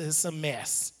 this is a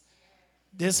mess.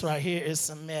 This right here is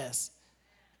a mess.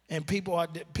 And people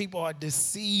are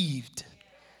deceived.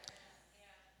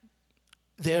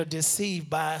 They're deceived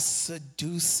by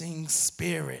seducing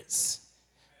spirits.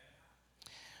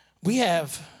 We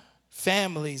have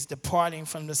families departing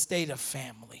from the state of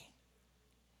family.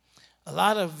 A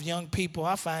lot of young people,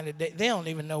 I find that they don't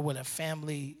even know what a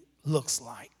family looks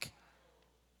like.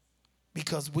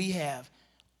 Because we have,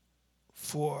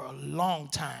 for a long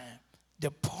time,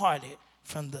 departed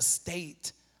from the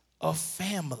state of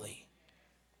family.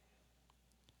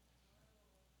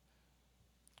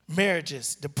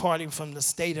 Marriages departing from the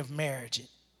state of marriage.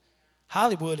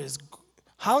 Hollywood is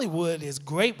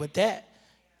great with that.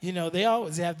 They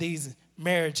always have these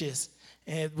marriages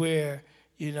and where,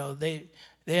 they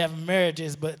have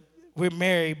marriages, but we're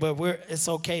married, but it's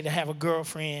okay to have a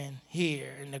girlfriend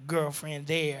here and a girlfriend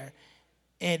there.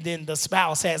 And then the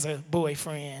spouse has a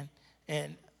boyfriend,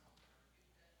 and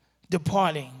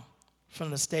departing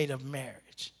from the state of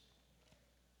marriage.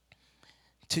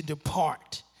 To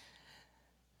depart.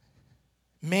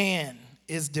 Man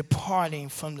is departing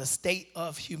from the state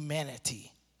of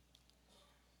humanity.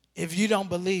 If you don't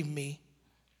believe me,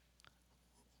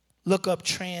 look up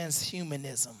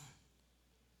transhumanism.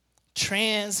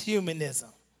 Transhumanism.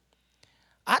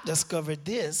 I discovered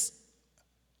this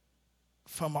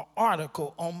from an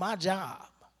article on my job.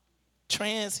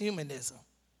 Transhumanism.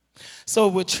 So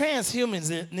what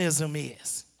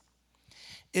transhumanism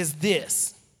is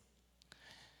this.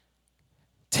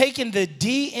 Taking the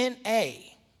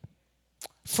DNA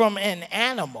from an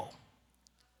animal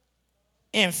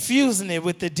and fusing it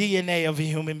with the DNA of a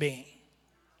human being.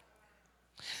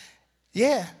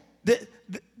 Yeah.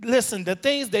 Listen, the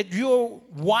things that you're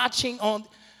watching on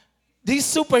these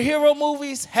superhero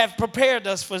movies have prepared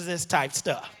us for this type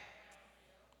stuff.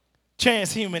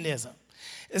 Transhumanism.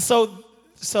 And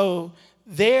so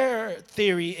their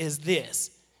theory is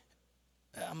this.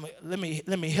 Let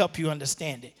me help you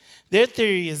understand it. Their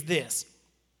theory is this.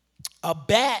 A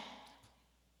bat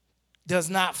does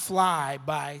not fly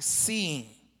by seeing,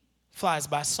 flies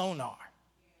by sonar.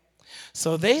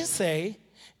 So they say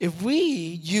if we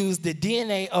use the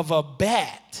DNA of a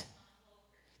bat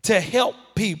to help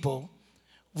people,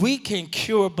 we can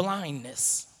cure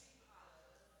blindness.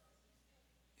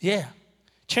 Yeah,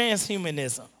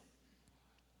 transhumanism.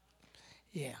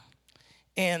 Yeah,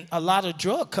 and a lot of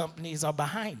drug companies are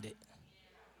behind it.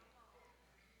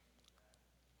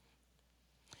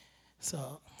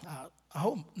 So I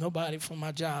hope nobody from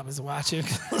my job is watching.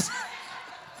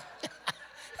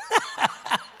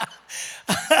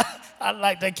 I'd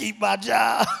like to keep my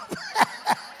job.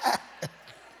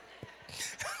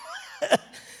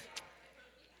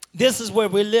 This is where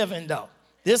we're living, though.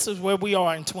 This is where we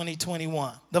are in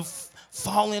 2021, the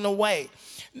falling away.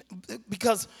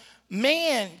 Because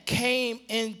man came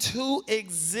into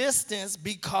existence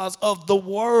because of the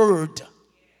word.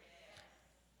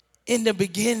 In the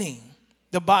beginning,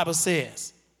 the Bible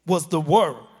says, was the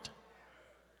word.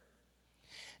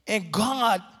 And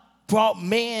God brought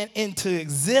man into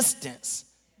existence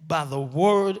by the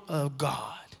word of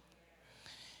God.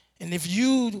 And if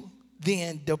you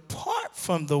then depart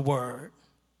from the word,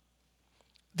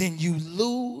 then you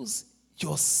lose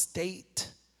your state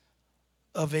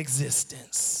of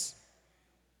existence.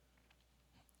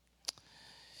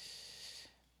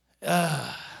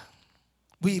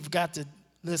 We've got to,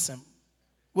 listen,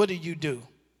 what do you do?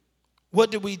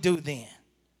 What do we do then?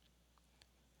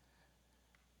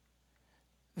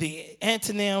 The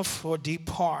antonym for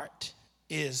depart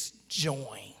is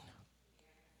join.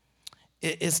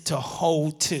 It is to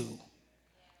hold to,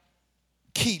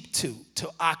 keep to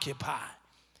occupy.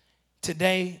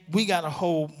 Today, we got to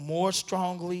hold more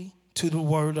strongly to the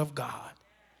word of God.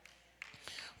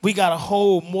 We got to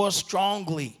hold more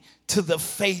strongly to the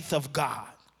faith of God.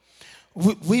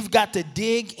 We've got to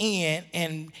dig in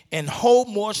and hold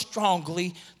more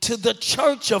strongly to the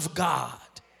church of God.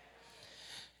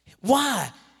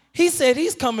 Why? He said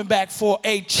he's coming back for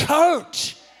a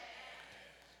church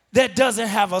that doesn't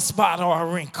have a spot or a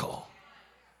wrinkle.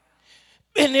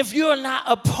 And if you're not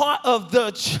a part of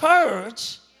the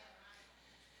church,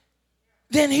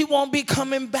 then he won't be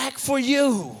coming back for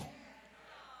you.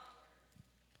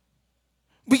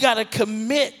 We got to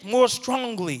commit more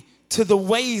strongly to the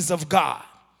ways of God.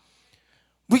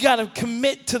 We got to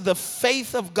commit to the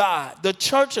faith of God, the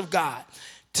church of God,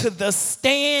 to the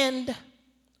stand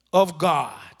of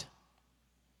God.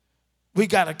 We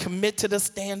got to commit to the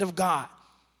stand of God.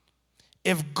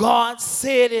 If God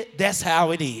said it, that's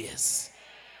how it is.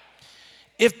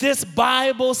 If this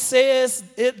Bible says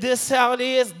this how it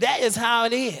is, that is how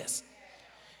it is.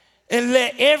 And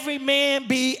let every man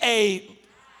be a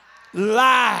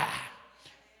lie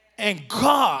and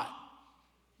God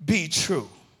be true.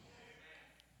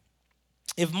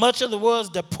 If much of the world's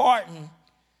departing,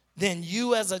 then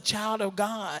you as a child of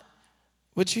God,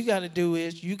 what you got to do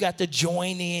is you got to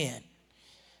join in.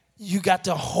 You got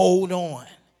to hold on.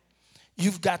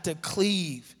 You've got to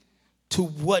cleave to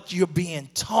what you're being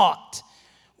taught,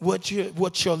 what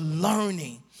you're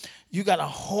learning. You got to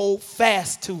hold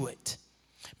fast to it.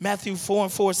 Matthew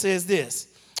 4:4 says this,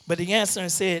 but he answered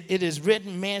and said, it is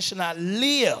written, man shall not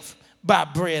live by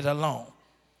bread alone.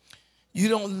 You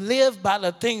don't live by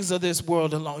the things of this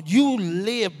world alone. You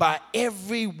live by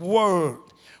every word.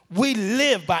 We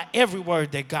live by every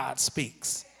word that God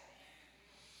speaks.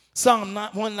 Psalm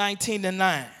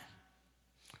 119:9.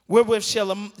 Wherewith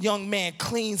shall a young man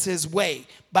cleanse his way?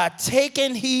 By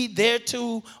taking heed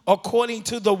thereto according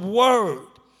to the word.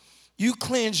 You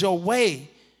cleanse your way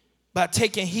by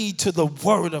taking heed to the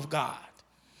word of God.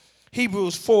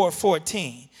 Hebrews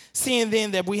 4:14. Seeing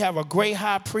then that we have a great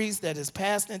high priest that is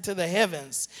passed into the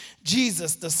heavens,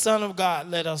 Jesus, the Son of God,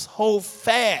 let us hold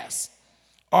fast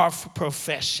our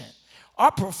profession.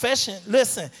 Our profession,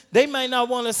 listen, they may not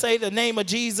want to say the name of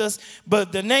Jesus,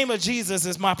 but the name of Jesus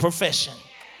is my profession.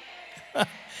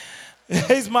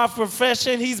 He's my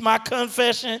profession. He's my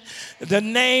confession. The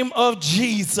name of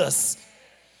Jesus.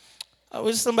 I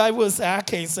wish somebody would say, I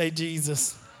can't say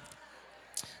Jesus.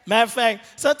 Matter of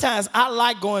fact, sometimes I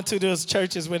like going to those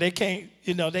churches where they can't,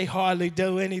 they hardly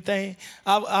do anything.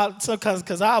 Sometimes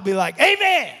because I'll be like,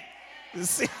 amen.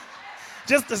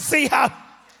 Just to see how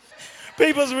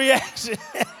people's reaction.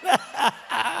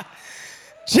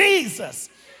 Jesus.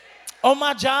 On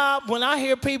my job, when I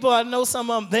hear people, I know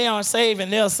some of them, they aren't saved,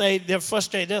 and they'll say, they're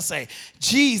frustrated, they'll say,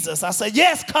 Jesus. I say,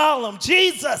 yes, call him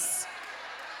Jesus.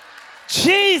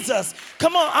 Jesus.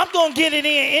 Come on, I'm going to get it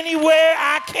in anywhere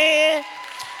I can.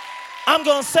 I'm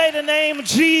going to say the name of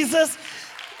Jesus.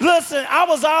 Listen, I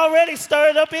was already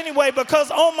stirred up anyway because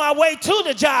on my way to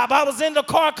the job, I was in the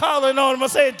car calling on him. I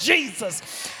said,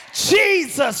 Jesus,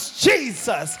 Jesus,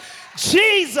 Jesus.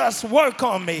 Jesus, work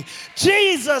on me.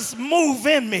 Jesus, move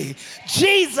in me.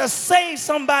 Jesus, save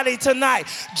somebody tonight.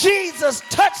 Jesus,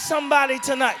 touch somebody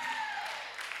tonight.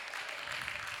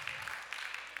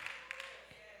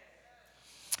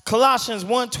 Colossians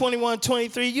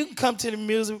 1:21-23. You can come to the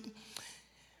music.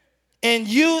 And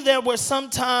you that were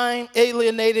sometime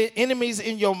alienated, enemies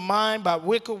in your mind by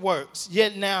wicked works,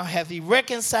 yet now hath he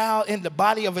reconciled in the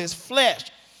body of his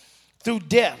flesh through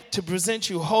death to present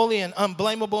you holy and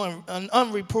unblameable and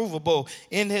unreprovable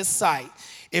in his sight.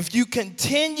 If you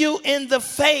continue in the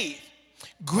faith,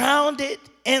 grounded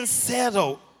and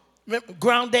settled.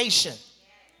 Groundation.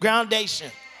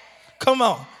 Come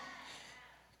on.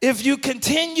 If you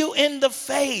continue in the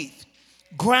faith,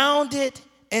 grounded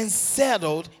and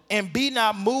settled, and be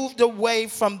not moved away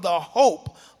from the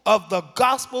hope of the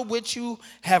gospel which you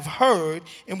have heard,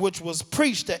 and which was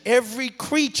preached to every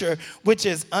creature which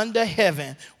is under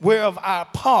heaven, whereof I,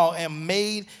 Paul, am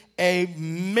made a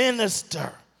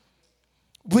minister.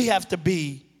 We have to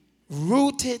be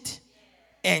rooted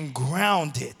and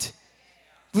grounded.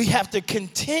 We have to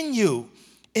continue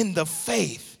in the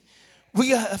faith. We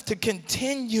have to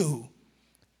continue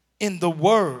in the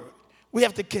word. We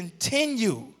have to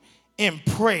continue in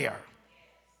prayer.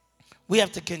 We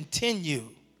have to continue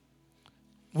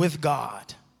with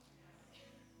God.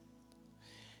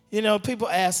 People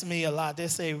ask me a lot. They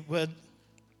say, well,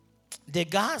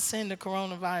 did God send the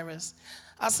coronavirus?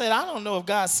 I said, I don't know if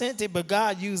God sent it, but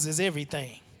God uses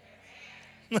everything.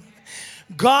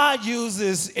 God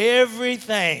uses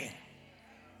everything.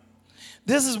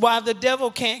 This is why the devil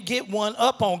can't get one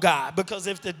up on God, because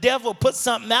if the devil puts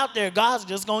something out there, God's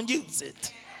just going to use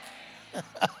it.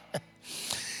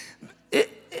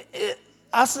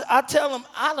 I tell him,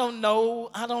 I don't know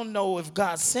if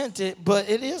God sent it, but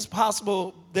it is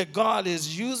possible that God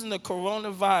is using the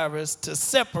coronavirus to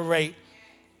separate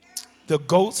the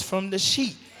goats from the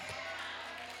sheep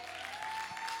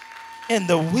and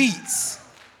the wheat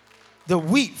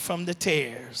from the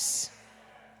tares.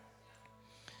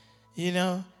 You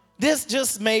know, this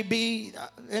just may be,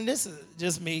 and this is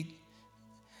just me,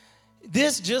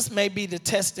 this just may be the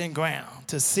testing ground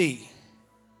to see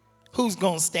who's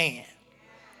going to stand,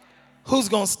 who's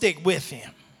going to stick with him.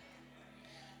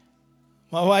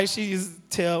 My wife, she used to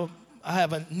tell, I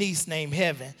have a niece named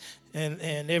Heaven,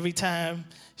 and every time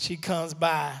she comes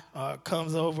by or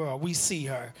comes over or we see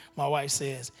her, my wife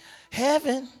says,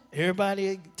 Heaven,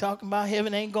 everybody talking about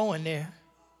heaven ain't going there.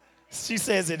 She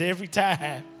says it every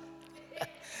time.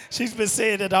 She's been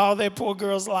saying it all that poor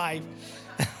girl's life.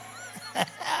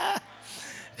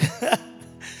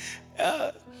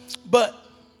 But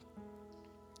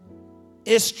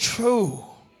it's true.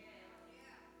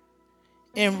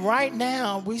 And right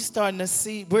now,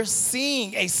 we're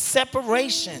seeing a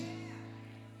separation.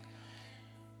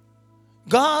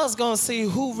 God's going to see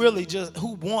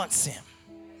who wants him.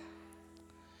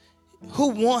 Who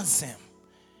wants him?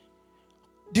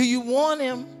 Do you want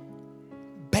him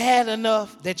bad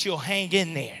enough that you'll hang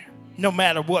in there no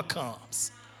matter what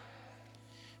comes?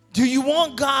 Do you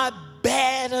want God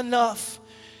bad enough?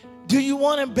 Do you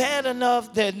want him bad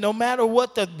enough that no matter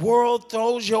what the world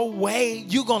throws your way,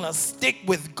 you're going to stick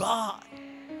with God?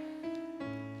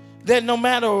 That no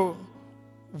matter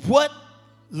what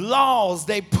laws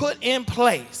they put in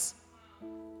place,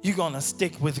 you're going to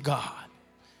stick with God?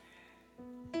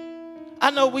 I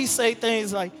know we say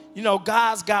things like, you know,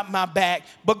 God's got my back,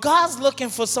 but God's looking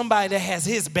for somebody that has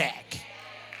his back.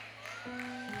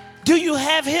 Do you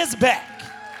have his back?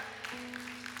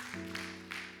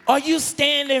 Are you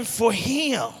standing for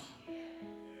him?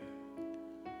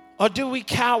 Or do we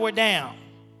cower down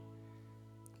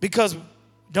because we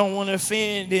don't want to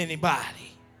offend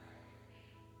anybody?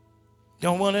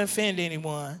 Don't want to offend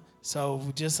anyone, so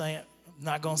we just ain't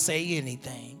not going to say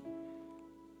anything.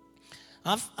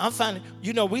 I'm finding,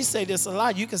 you know, we say this a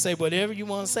lot. You can say whatever you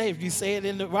want to say if you say it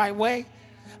in the right way.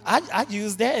 I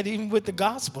use that even with the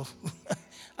gospel.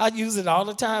 I use it all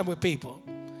the time with people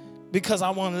because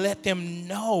I want to let them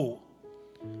know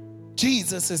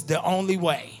Jesus is the only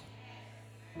way.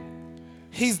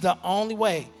 He's the only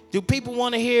way. Do people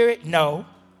want to hear it? No,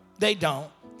 they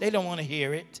don't. They don't want to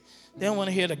hear it. They don't want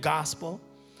to hear the gospel.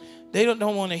 They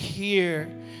don't want to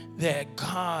hear that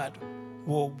God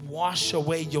will wash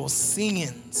away your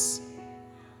sins.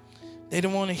 They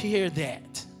don't want to hear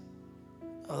that.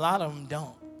 A lot of them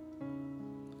don't.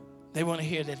 They want to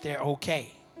hear that they're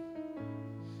okay.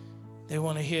 They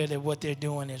want to hear that what they're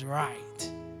doing is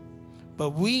right.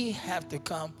 But we have to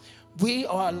come. We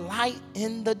are light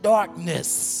in the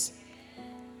darkness.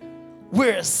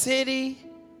 We're a city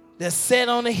that's set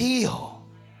on a hill.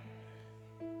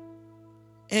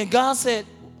 And God said,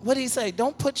 what did he say?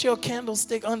 Don't put your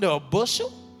candlestick under a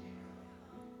bushel.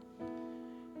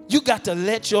 You got to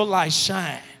let your light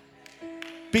shine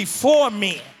before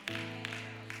men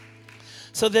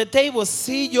so that they will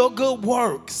see your good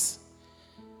works.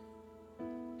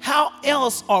 How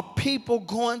else are people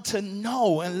going to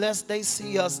know unless they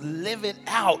see us live it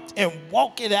out and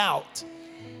walk it out?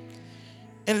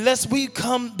 Unless we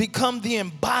become the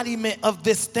embodiment of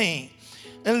this thing.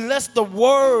 Unless the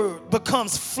word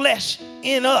becomes flesh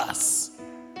in us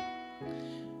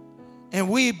and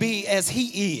we be as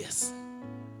he is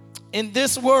in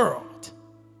this world,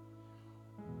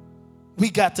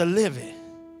 we got to live it.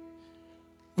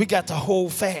 We got to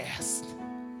hold fast.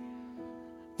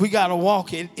 We got to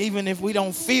walk it even if we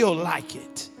don't feel like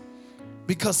it,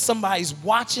 because somebody's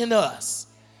watching us.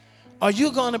 Are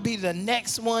you going to be the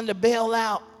next one to bail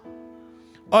out?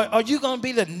 Or are you going to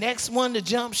be the next one to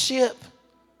jump ship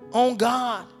on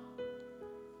God?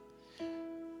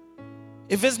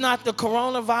 If it's not the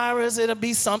coronavirus, it'll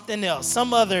be something else,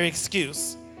 some other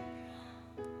excuse.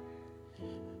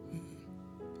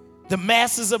 The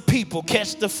masses of people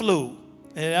catch the flu,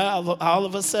 and all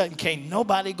of a sudden, can't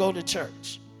nobody go to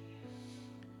church.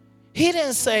 He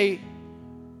didn't say,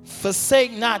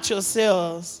 forsake not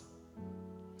yourselves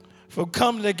from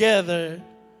coming together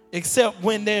except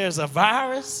when there's a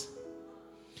virus.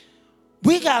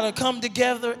 We got to come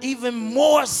together even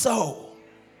more so.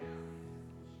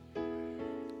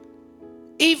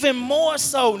 even more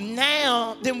so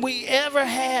now than we ever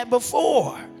had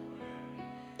before.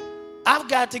 I've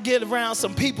got to get around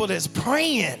some people that's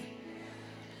praying.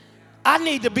 I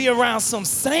need to be around some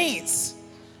saints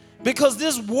because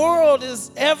this world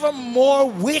is ever more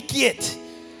wicked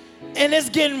and it's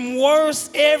getting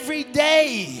worse every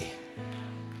day.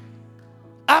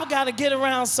 I've got to get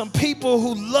around some people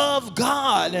who love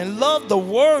God and love the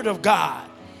Word of God.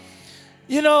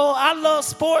 You know, I love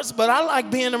sports, but I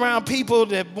like being around people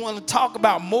that want to talk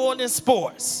about more than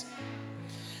sports.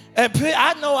 And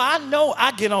I know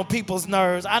I get on people's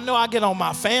nerves. I know I get on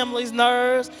my family's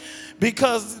nerves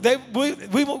because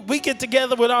we get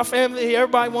together with our family.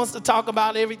 Everybody wants to talk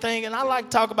about everything, and I like to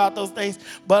talk about those things.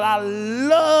 But I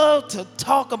love to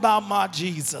talk about my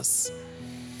Jesus.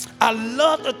 I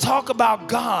love to talk about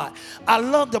God. I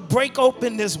love to break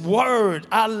open this word.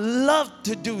 I love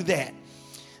to do that.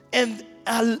 And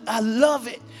I love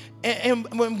it. And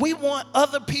when we want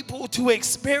other people to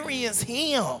experience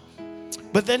him,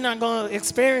 but they're not going to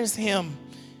experience him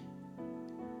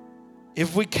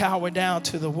if we cower down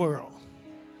to the world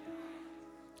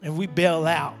and we bail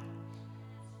out.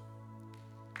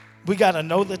 We got to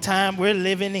know the time we're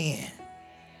living in.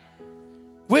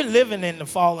 We're living in the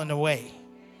falling away.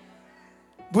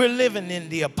 We're living in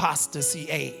the apostasy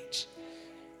age.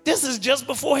 This is just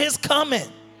before his coming.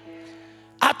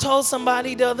 I told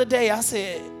somebody the other day, I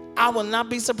said, I will not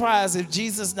be surprised if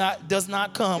Jesus does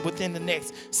not come within the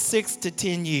next 6 to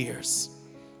 10 years.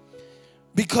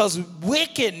 Because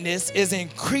wickedness is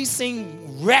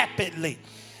increasing rapidly.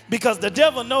 Because the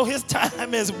devil knows his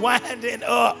time is winding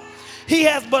up. He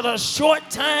has but a short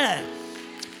time.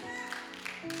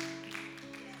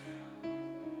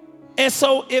 And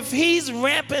so if he's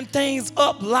ramping things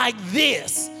up like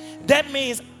this, that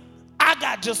means I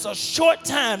got just a short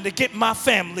time to get my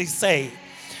family saved.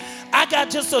 I got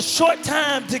just a short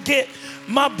time to get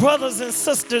my brothers and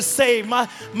sisters saved,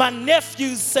 my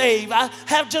nephews saved. I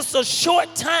have just a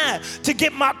short time to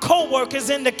get my co-workers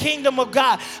in the kingdom of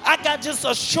God. I got just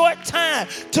a short time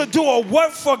to do a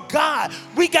work for God.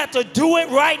 We got to do it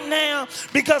right now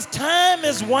because time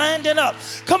is winding up.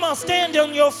 Come on, stand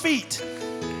on your feet.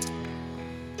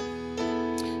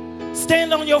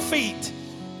 Stand on your feet.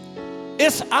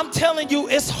 I'm telling you,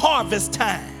 it's harvest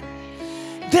time.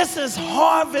 This is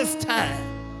harvest time.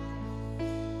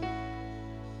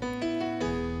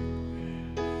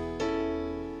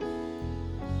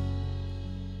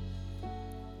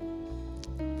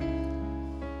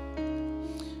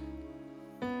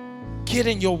 Get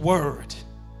in your word.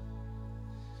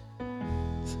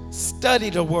 Study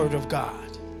the word of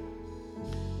God.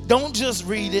 Don't just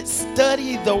read it,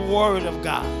 study the word of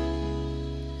God.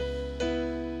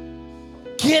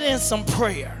 Get in some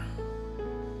prayer.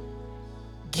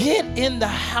 Get in the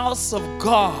house of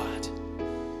God.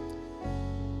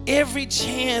 Every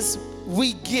chance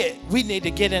we get, we need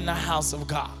to get in the house of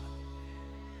God.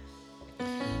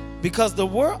 Because the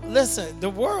world, listen, the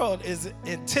world is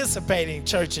anticipating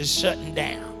churches shutting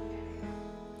down.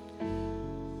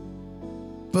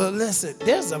 But listen,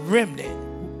 there's a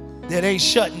remnant that ain't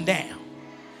shutting down.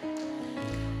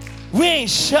 We ain't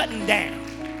shutting down.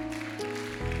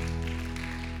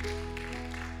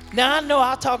 Now, I know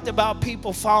I talked about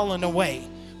people falling away,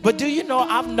 but do you know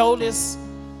I've noticed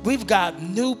we've got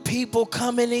new people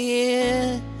coming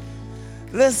in?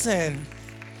 Listen,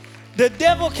 the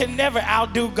devil can never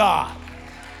outdo God.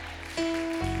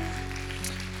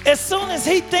 As soon as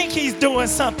he thinks he's doing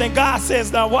something, God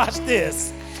says, now watch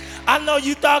this. I know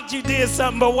you thought you did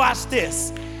something, but watch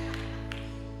this.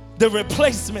 The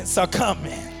replacements are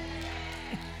coming.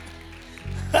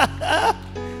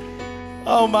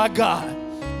 Oh my God.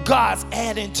 God's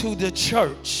adding to the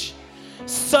church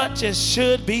such as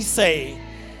should be saved.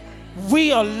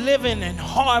 We are living in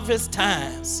harvest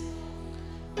times.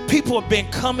 People have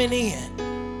been coming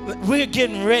in. We're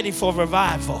getting ready for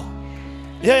revival.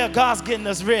 Yeah, God's getting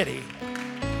us ready.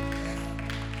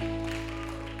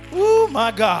 Oh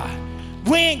my God.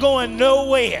 We ain't going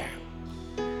nowhere.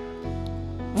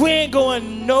 We ain't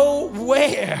going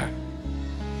nowhere.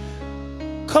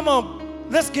 Come on,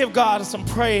 let's give God some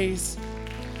praise.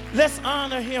 Let's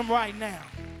honor him right now.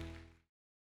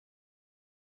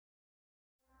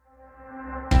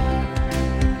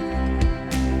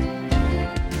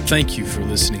 Thank you for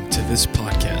listening to this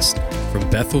podcast from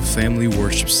Bethel Family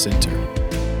Worship Center.